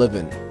they live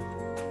in.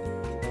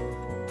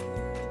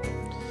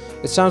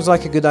 It sounds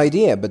like a good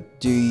idea, but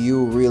do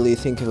you really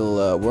think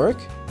it'll work?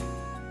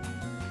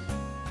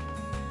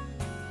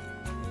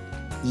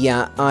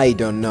 Yeah, I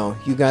don't know.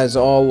 You guys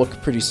all look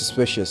pretty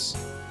suspicious.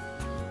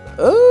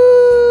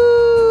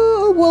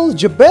 Well,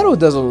 Geppetto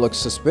doesn't look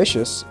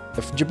suspicious.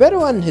 If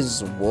Geppetto and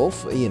his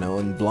wolf, you know,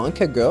 and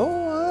Blanca go,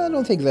 I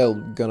don't think they're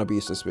gonna be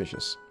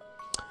suspicious.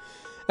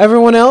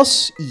 Everyone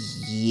else?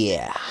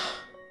 Yeah.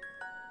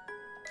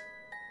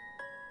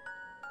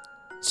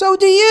 So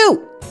do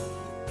you!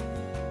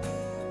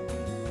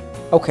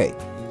 Okay,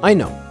 I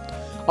know.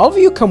 All of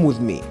you come with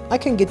me. I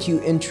can get you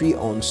entry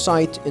on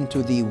site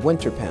into the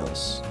Winter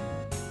Palace.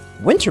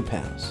 Winter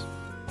Palace?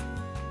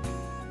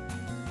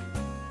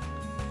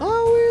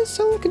 Oh, we're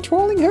still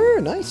controlling her.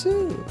 Nice.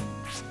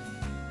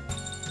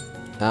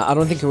 I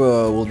don't think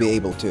we'll be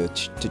able to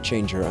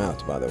change her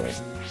out, by the way.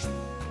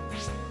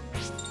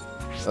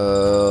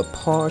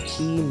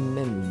 Party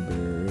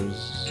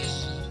members.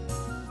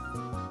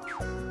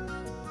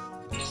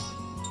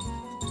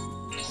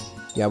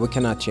 Yeah, we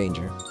cannot change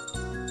her.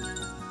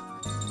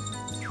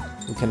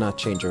 We cannot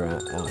change her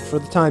out for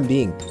the time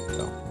being,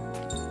 though.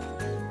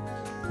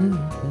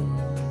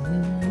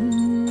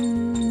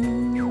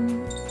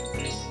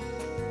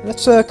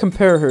 Let's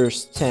compare her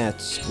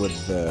stats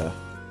with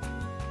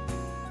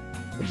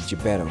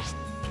Geppetto,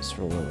 just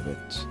for a little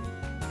bit.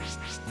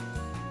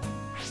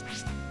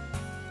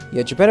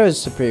 Yeah, Geppetto is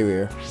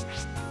superior.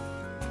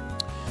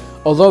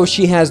 Although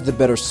she has the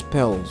better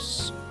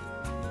spells.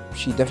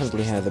 She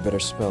definitely has the better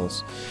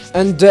spells.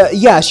 And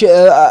yeah,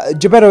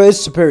 Geppetto is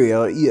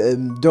superior.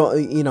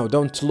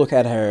 Don't look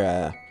at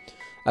her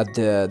at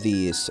her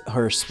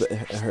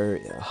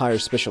higher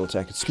special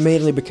attack. It's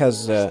mainly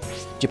because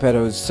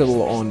Geppetto is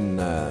still on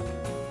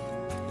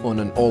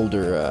an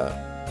older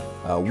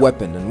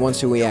weapon, and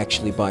once we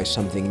actually buy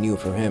something new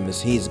for him,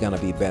 he's gonna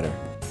be better.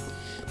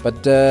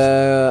 But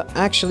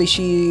actually,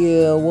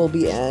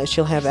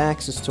 she'll have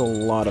access to a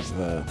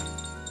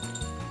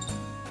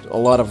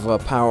lot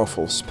of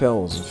powerful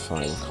spells, if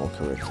I recall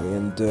correctly.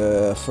 And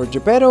for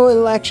Geppetto,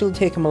 it'll actually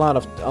take him a lot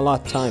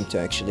of time to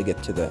actually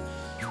get to the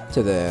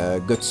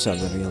good stuff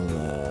that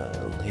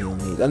he'll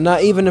need. And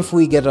not even if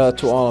we get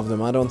to all of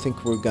them, I don't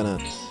think we're gonna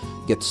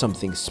get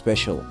something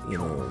special, you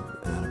know,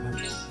 out of him.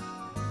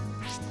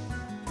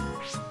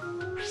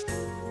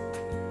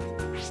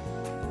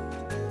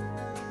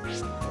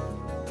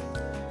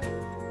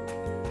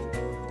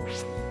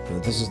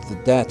 This is the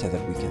data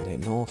that we can take.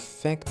 No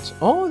effect.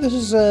 Oh, this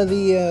is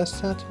the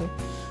statue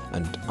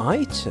and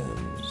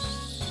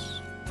items.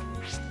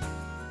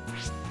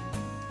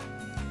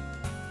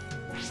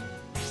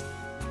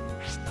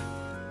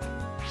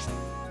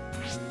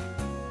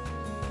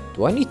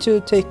 Do I need to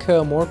take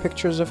more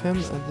pictures of him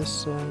at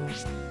this?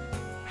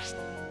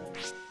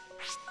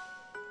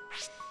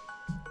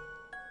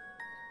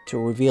 To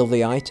reveal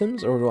the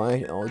items, or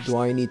do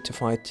I need to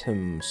fight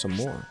him some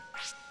more?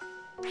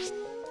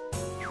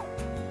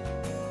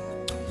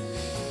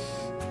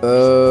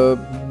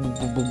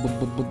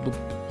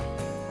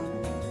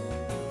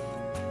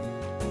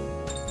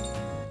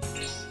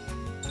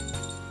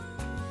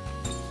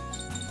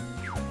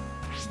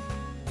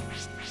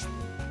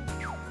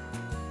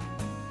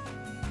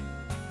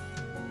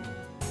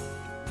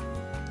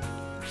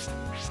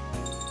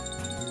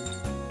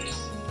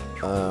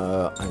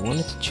 I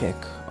wanted to check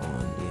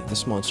on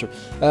this monster.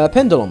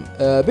 Pendulum,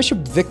 Bishop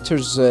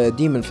Victor's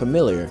demon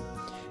familiar.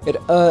 It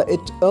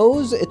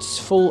owes its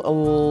full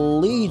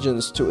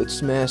allegiance to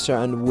its master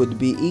and would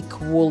be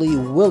equally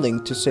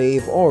willing to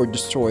save or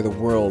destroy the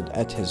world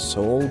at his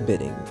sole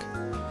bidding.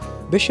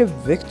 Bishop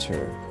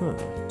Victor, huh.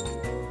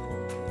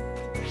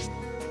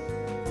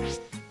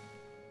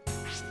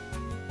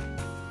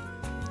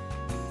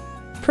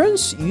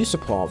 Prince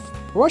Yusupov,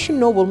 Russian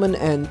nobleman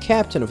and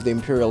captain of the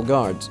Imperial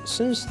Guards.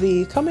 Since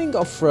the coming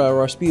of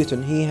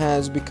Rasputin, he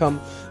has become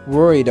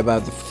worried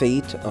about the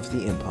fate of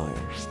the Empire.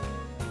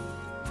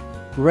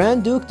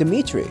 Grand Duke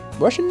Dmitri,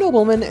 Russian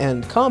nobleman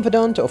and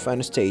confidant of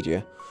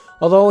Anastasia.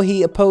 Although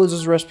he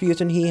opposes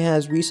Rasputin, he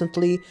has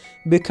recently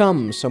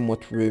become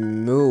somewhat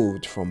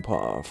removed from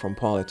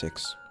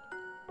politics.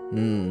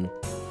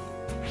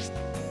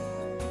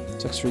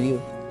 Sucks for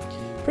you.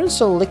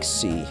 Prince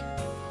Alexei,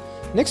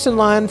 next in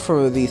line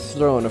for the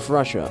throne of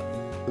Russia.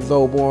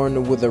 Though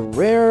born with a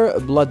rare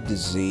blood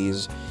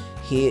disease,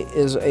 he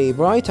is a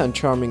bright and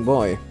charming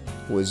boy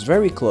who is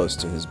very close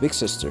to his big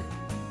sister.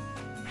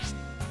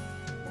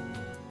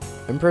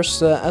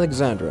 Empress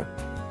Alexandra,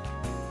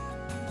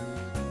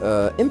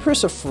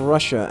 Empress of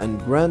Russia and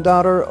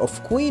granddaughter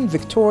of Queen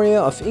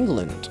Victoria of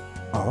England.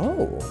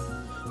 Oh.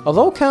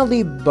 Although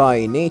kindly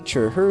by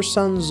nature, her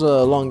son's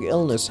long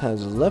illness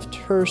has left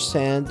her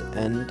sad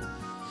and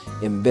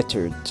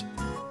embittered.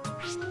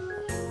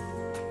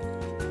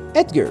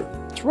 Edgar,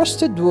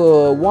 trusted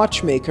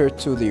watchmaker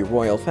to the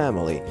royal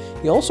family.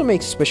 He also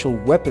makes special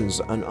weapons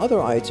and other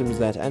items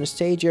that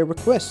Anastasia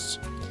requests.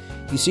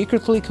 He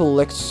secretly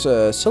collects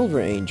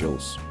silver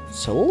angels.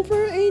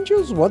 Silver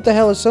angels? What the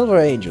hell is silver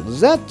angel? Is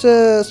that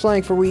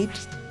slang for wheat?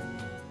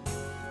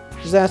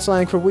 Is that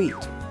slang for wheat?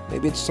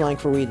 Maybe it's slang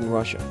for wheat in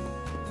Russia.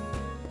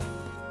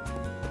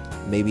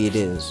 Maybe it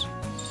is.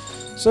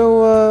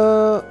 So,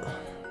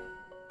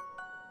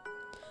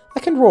 I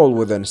can roll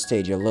with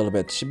Anastasia a little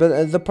bit,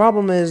 but the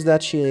problem is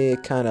that she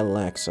kind of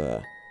lacks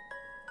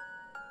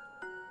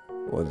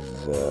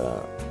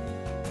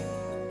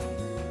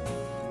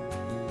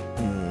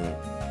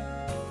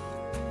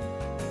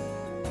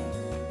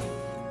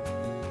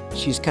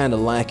she's kind of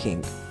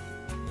lacking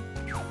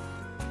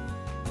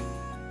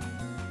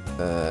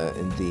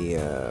in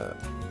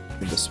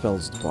the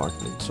spells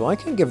department. So I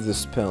can give the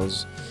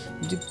spells.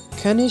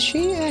 Can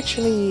she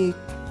actually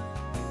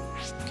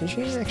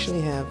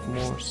have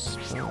more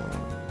spells? You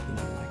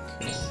know,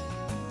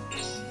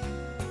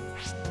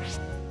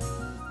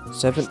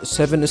 like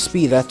 7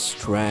 SP. That's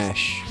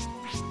trash.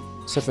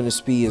 7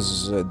 SP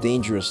is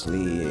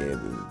dangerously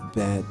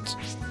bad.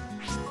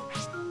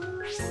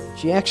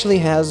 She actually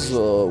has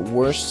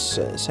worse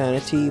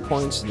sanity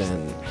points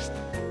than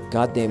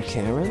goddamn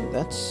Karin.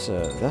 That's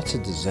a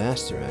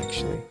disaster,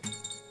 actually.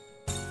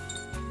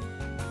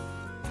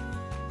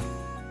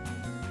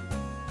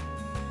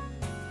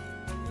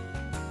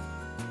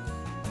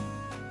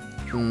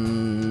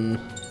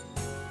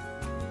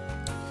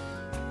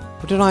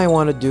 What did I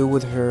want to do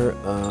with her?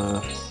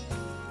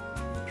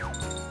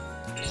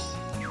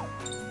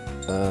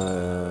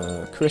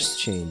 Chris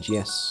change,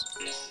 yes.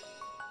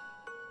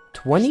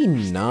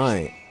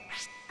 29.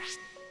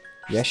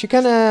 Yeah, she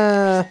can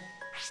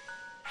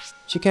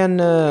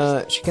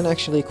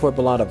actually equip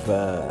a lot of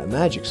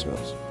magic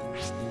spells.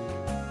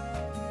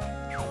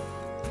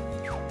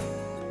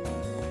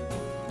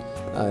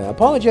 I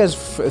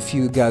apologize if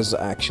you guys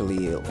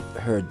actually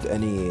heard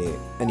any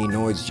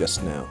noise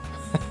just now.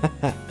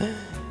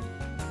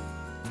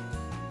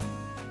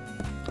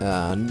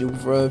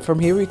 From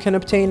here we can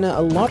obtain a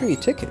lottery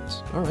ticket.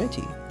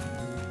 Alrighty.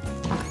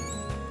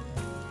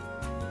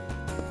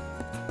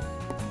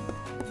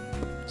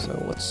 So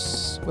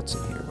what's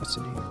in here? What's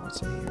in here?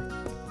 What's in here?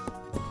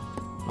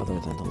 Other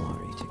than the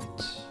lottery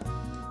ticket.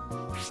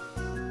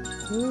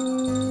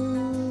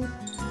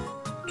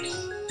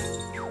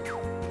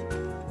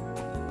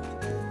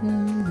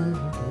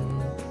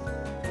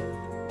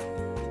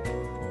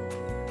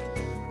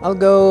 I'll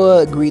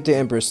go greet the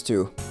Empress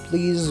too.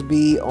 Please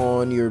be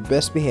on your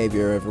best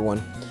behavior,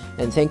 everyone,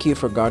 and thank you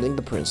for guarding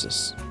the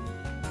princess.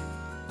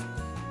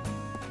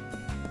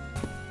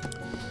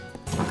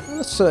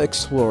 Let's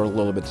explore a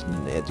little bit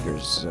in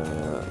Edgar's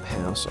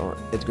house, or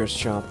Edgar's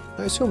shop.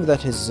 I assume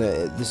that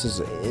this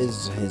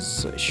is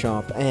his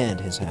shop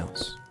and his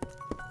house.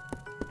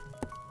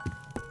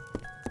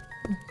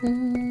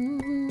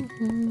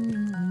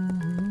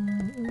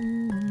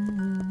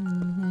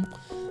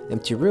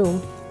 Empty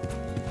room.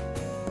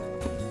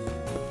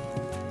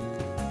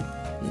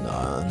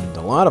 And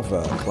a lot of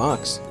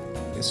clocks.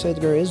 I guess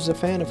Edgar is a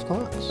fan of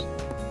clocks.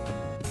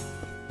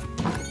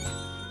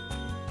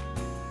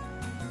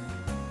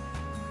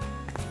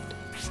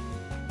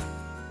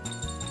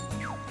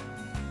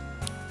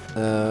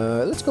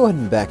 Let's go ahead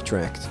and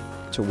backtrack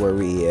to where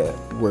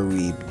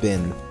we've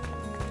been.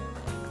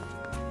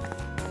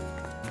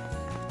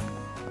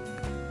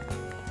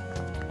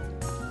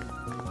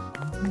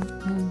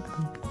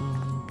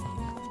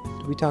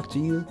 Did we talk to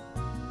you?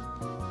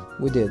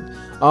 We did.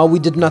 Oh, we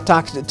did not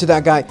talk to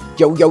that guy.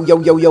 Yo,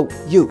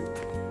 you.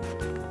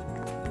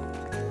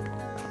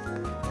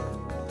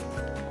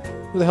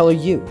 Who the hell are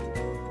you?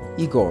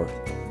 Igor.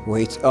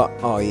 Wait,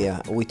 oh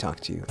yeah, we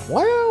talked to you.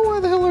 Why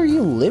the hell are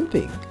you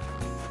limping?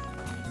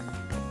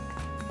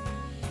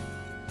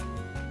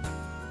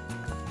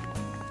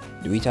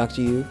 Do we talk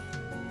to you?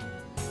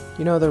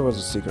 You know there was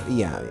a secret.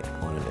 Yeah,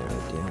 on an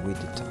errand. Yeah, we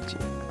did talk to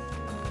you.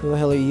 Who the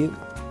hell are you?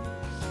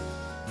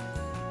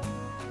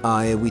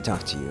 Yeah, we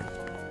talked to you.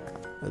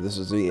 This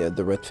is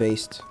the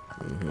red-faced.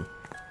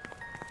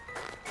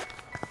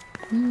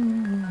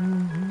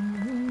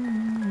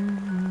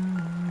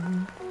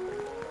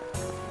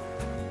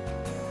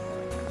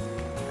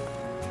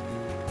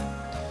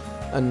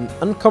 An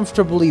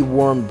uncomfortably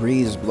warm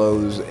breeze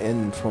blows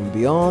in from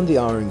beyond the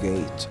iron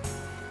gate.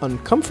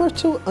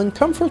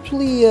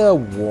 Uncomfortably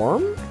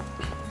warm?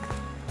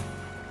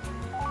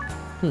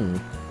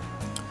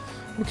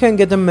 We can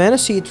get the mana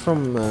seed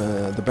from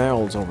the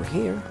barrels over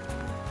here.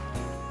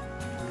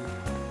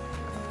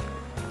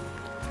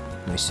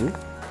 My suit?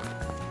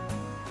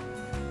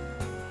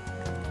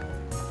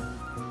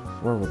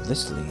 Where would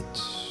this lead?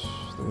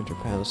 The Winter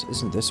Palace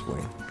isn't this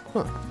way.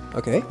 Huh,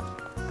 okay.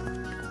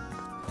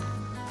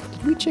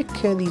 Did we check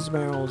these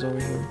barrels over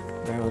here?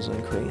 Barrels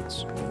and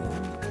crates.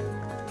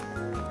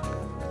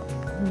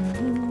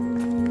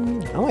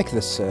 I like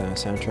this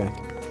soundtrack.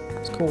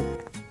 It's cool.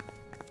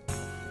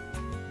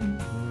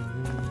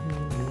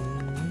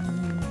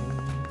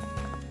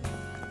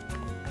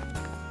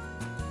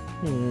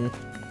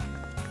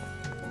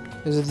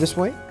 Is it this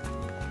way?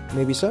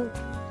 Maybe so.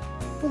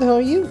 Who the hell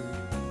are you?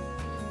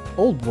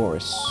 Old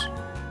Boris.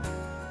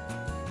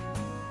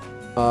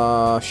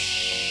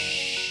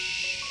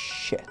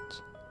 Shit.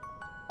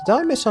 Did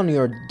I miss on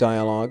your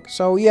dialogue?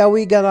 So yeah,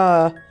 we got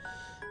a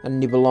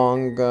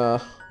Nibelung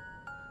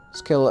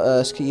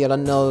skill, yet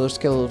another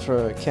skill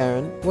for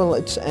Karin. Well,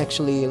 it's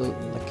actually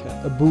like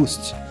a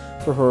boost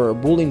for her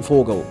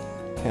Bullenvogel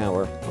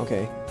power.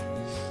 Okay.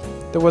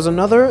 There was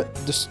another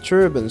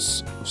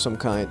disturbance of some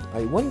kind.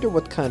 I wonder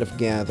what kind of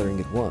gathering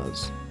it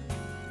was.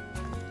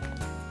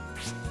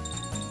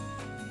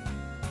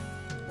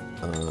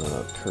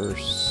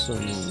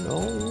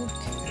 Personal,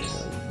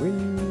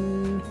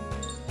 Karin,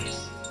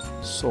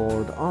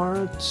 sword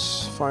art,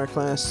 fire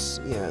class.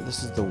 Yeah,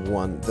 this is the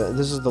one.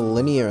 This is the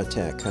linear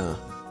attack, huh?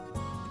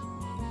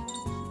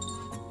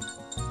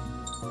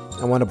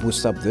 I want to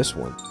boost up this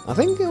one. I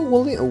think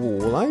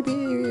will I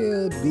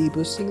be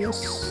boosting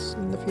this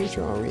in the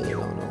future? I really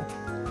don't know.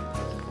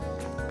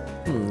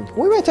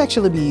 We might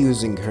actually be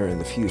using her in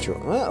the future.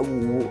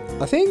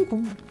 I think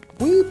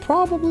we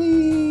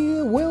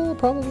probably will,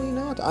 probably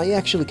not. I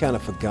actually kind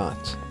of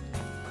forgot.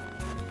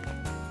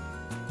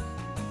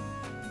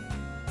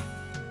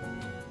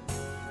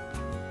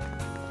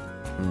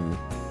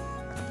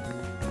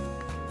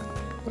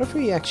 What if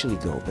we actually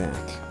go back?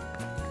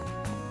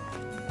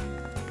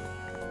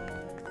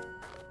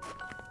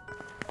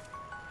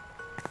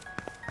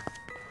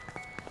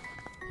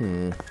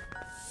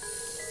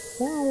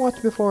 Well, what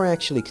before I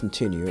actually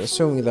continue,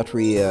 assuming that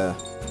we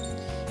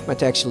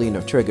might actually,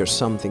 trigger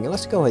something,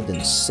 let's go ahead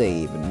and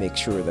save and make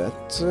sure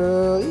that,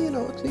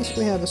 at least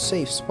we have a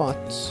safe spot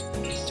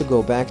to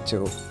go back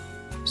to,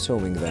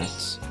 assuming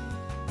that,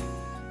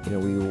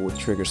 we would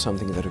trigger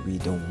something that we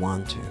don't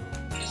want to.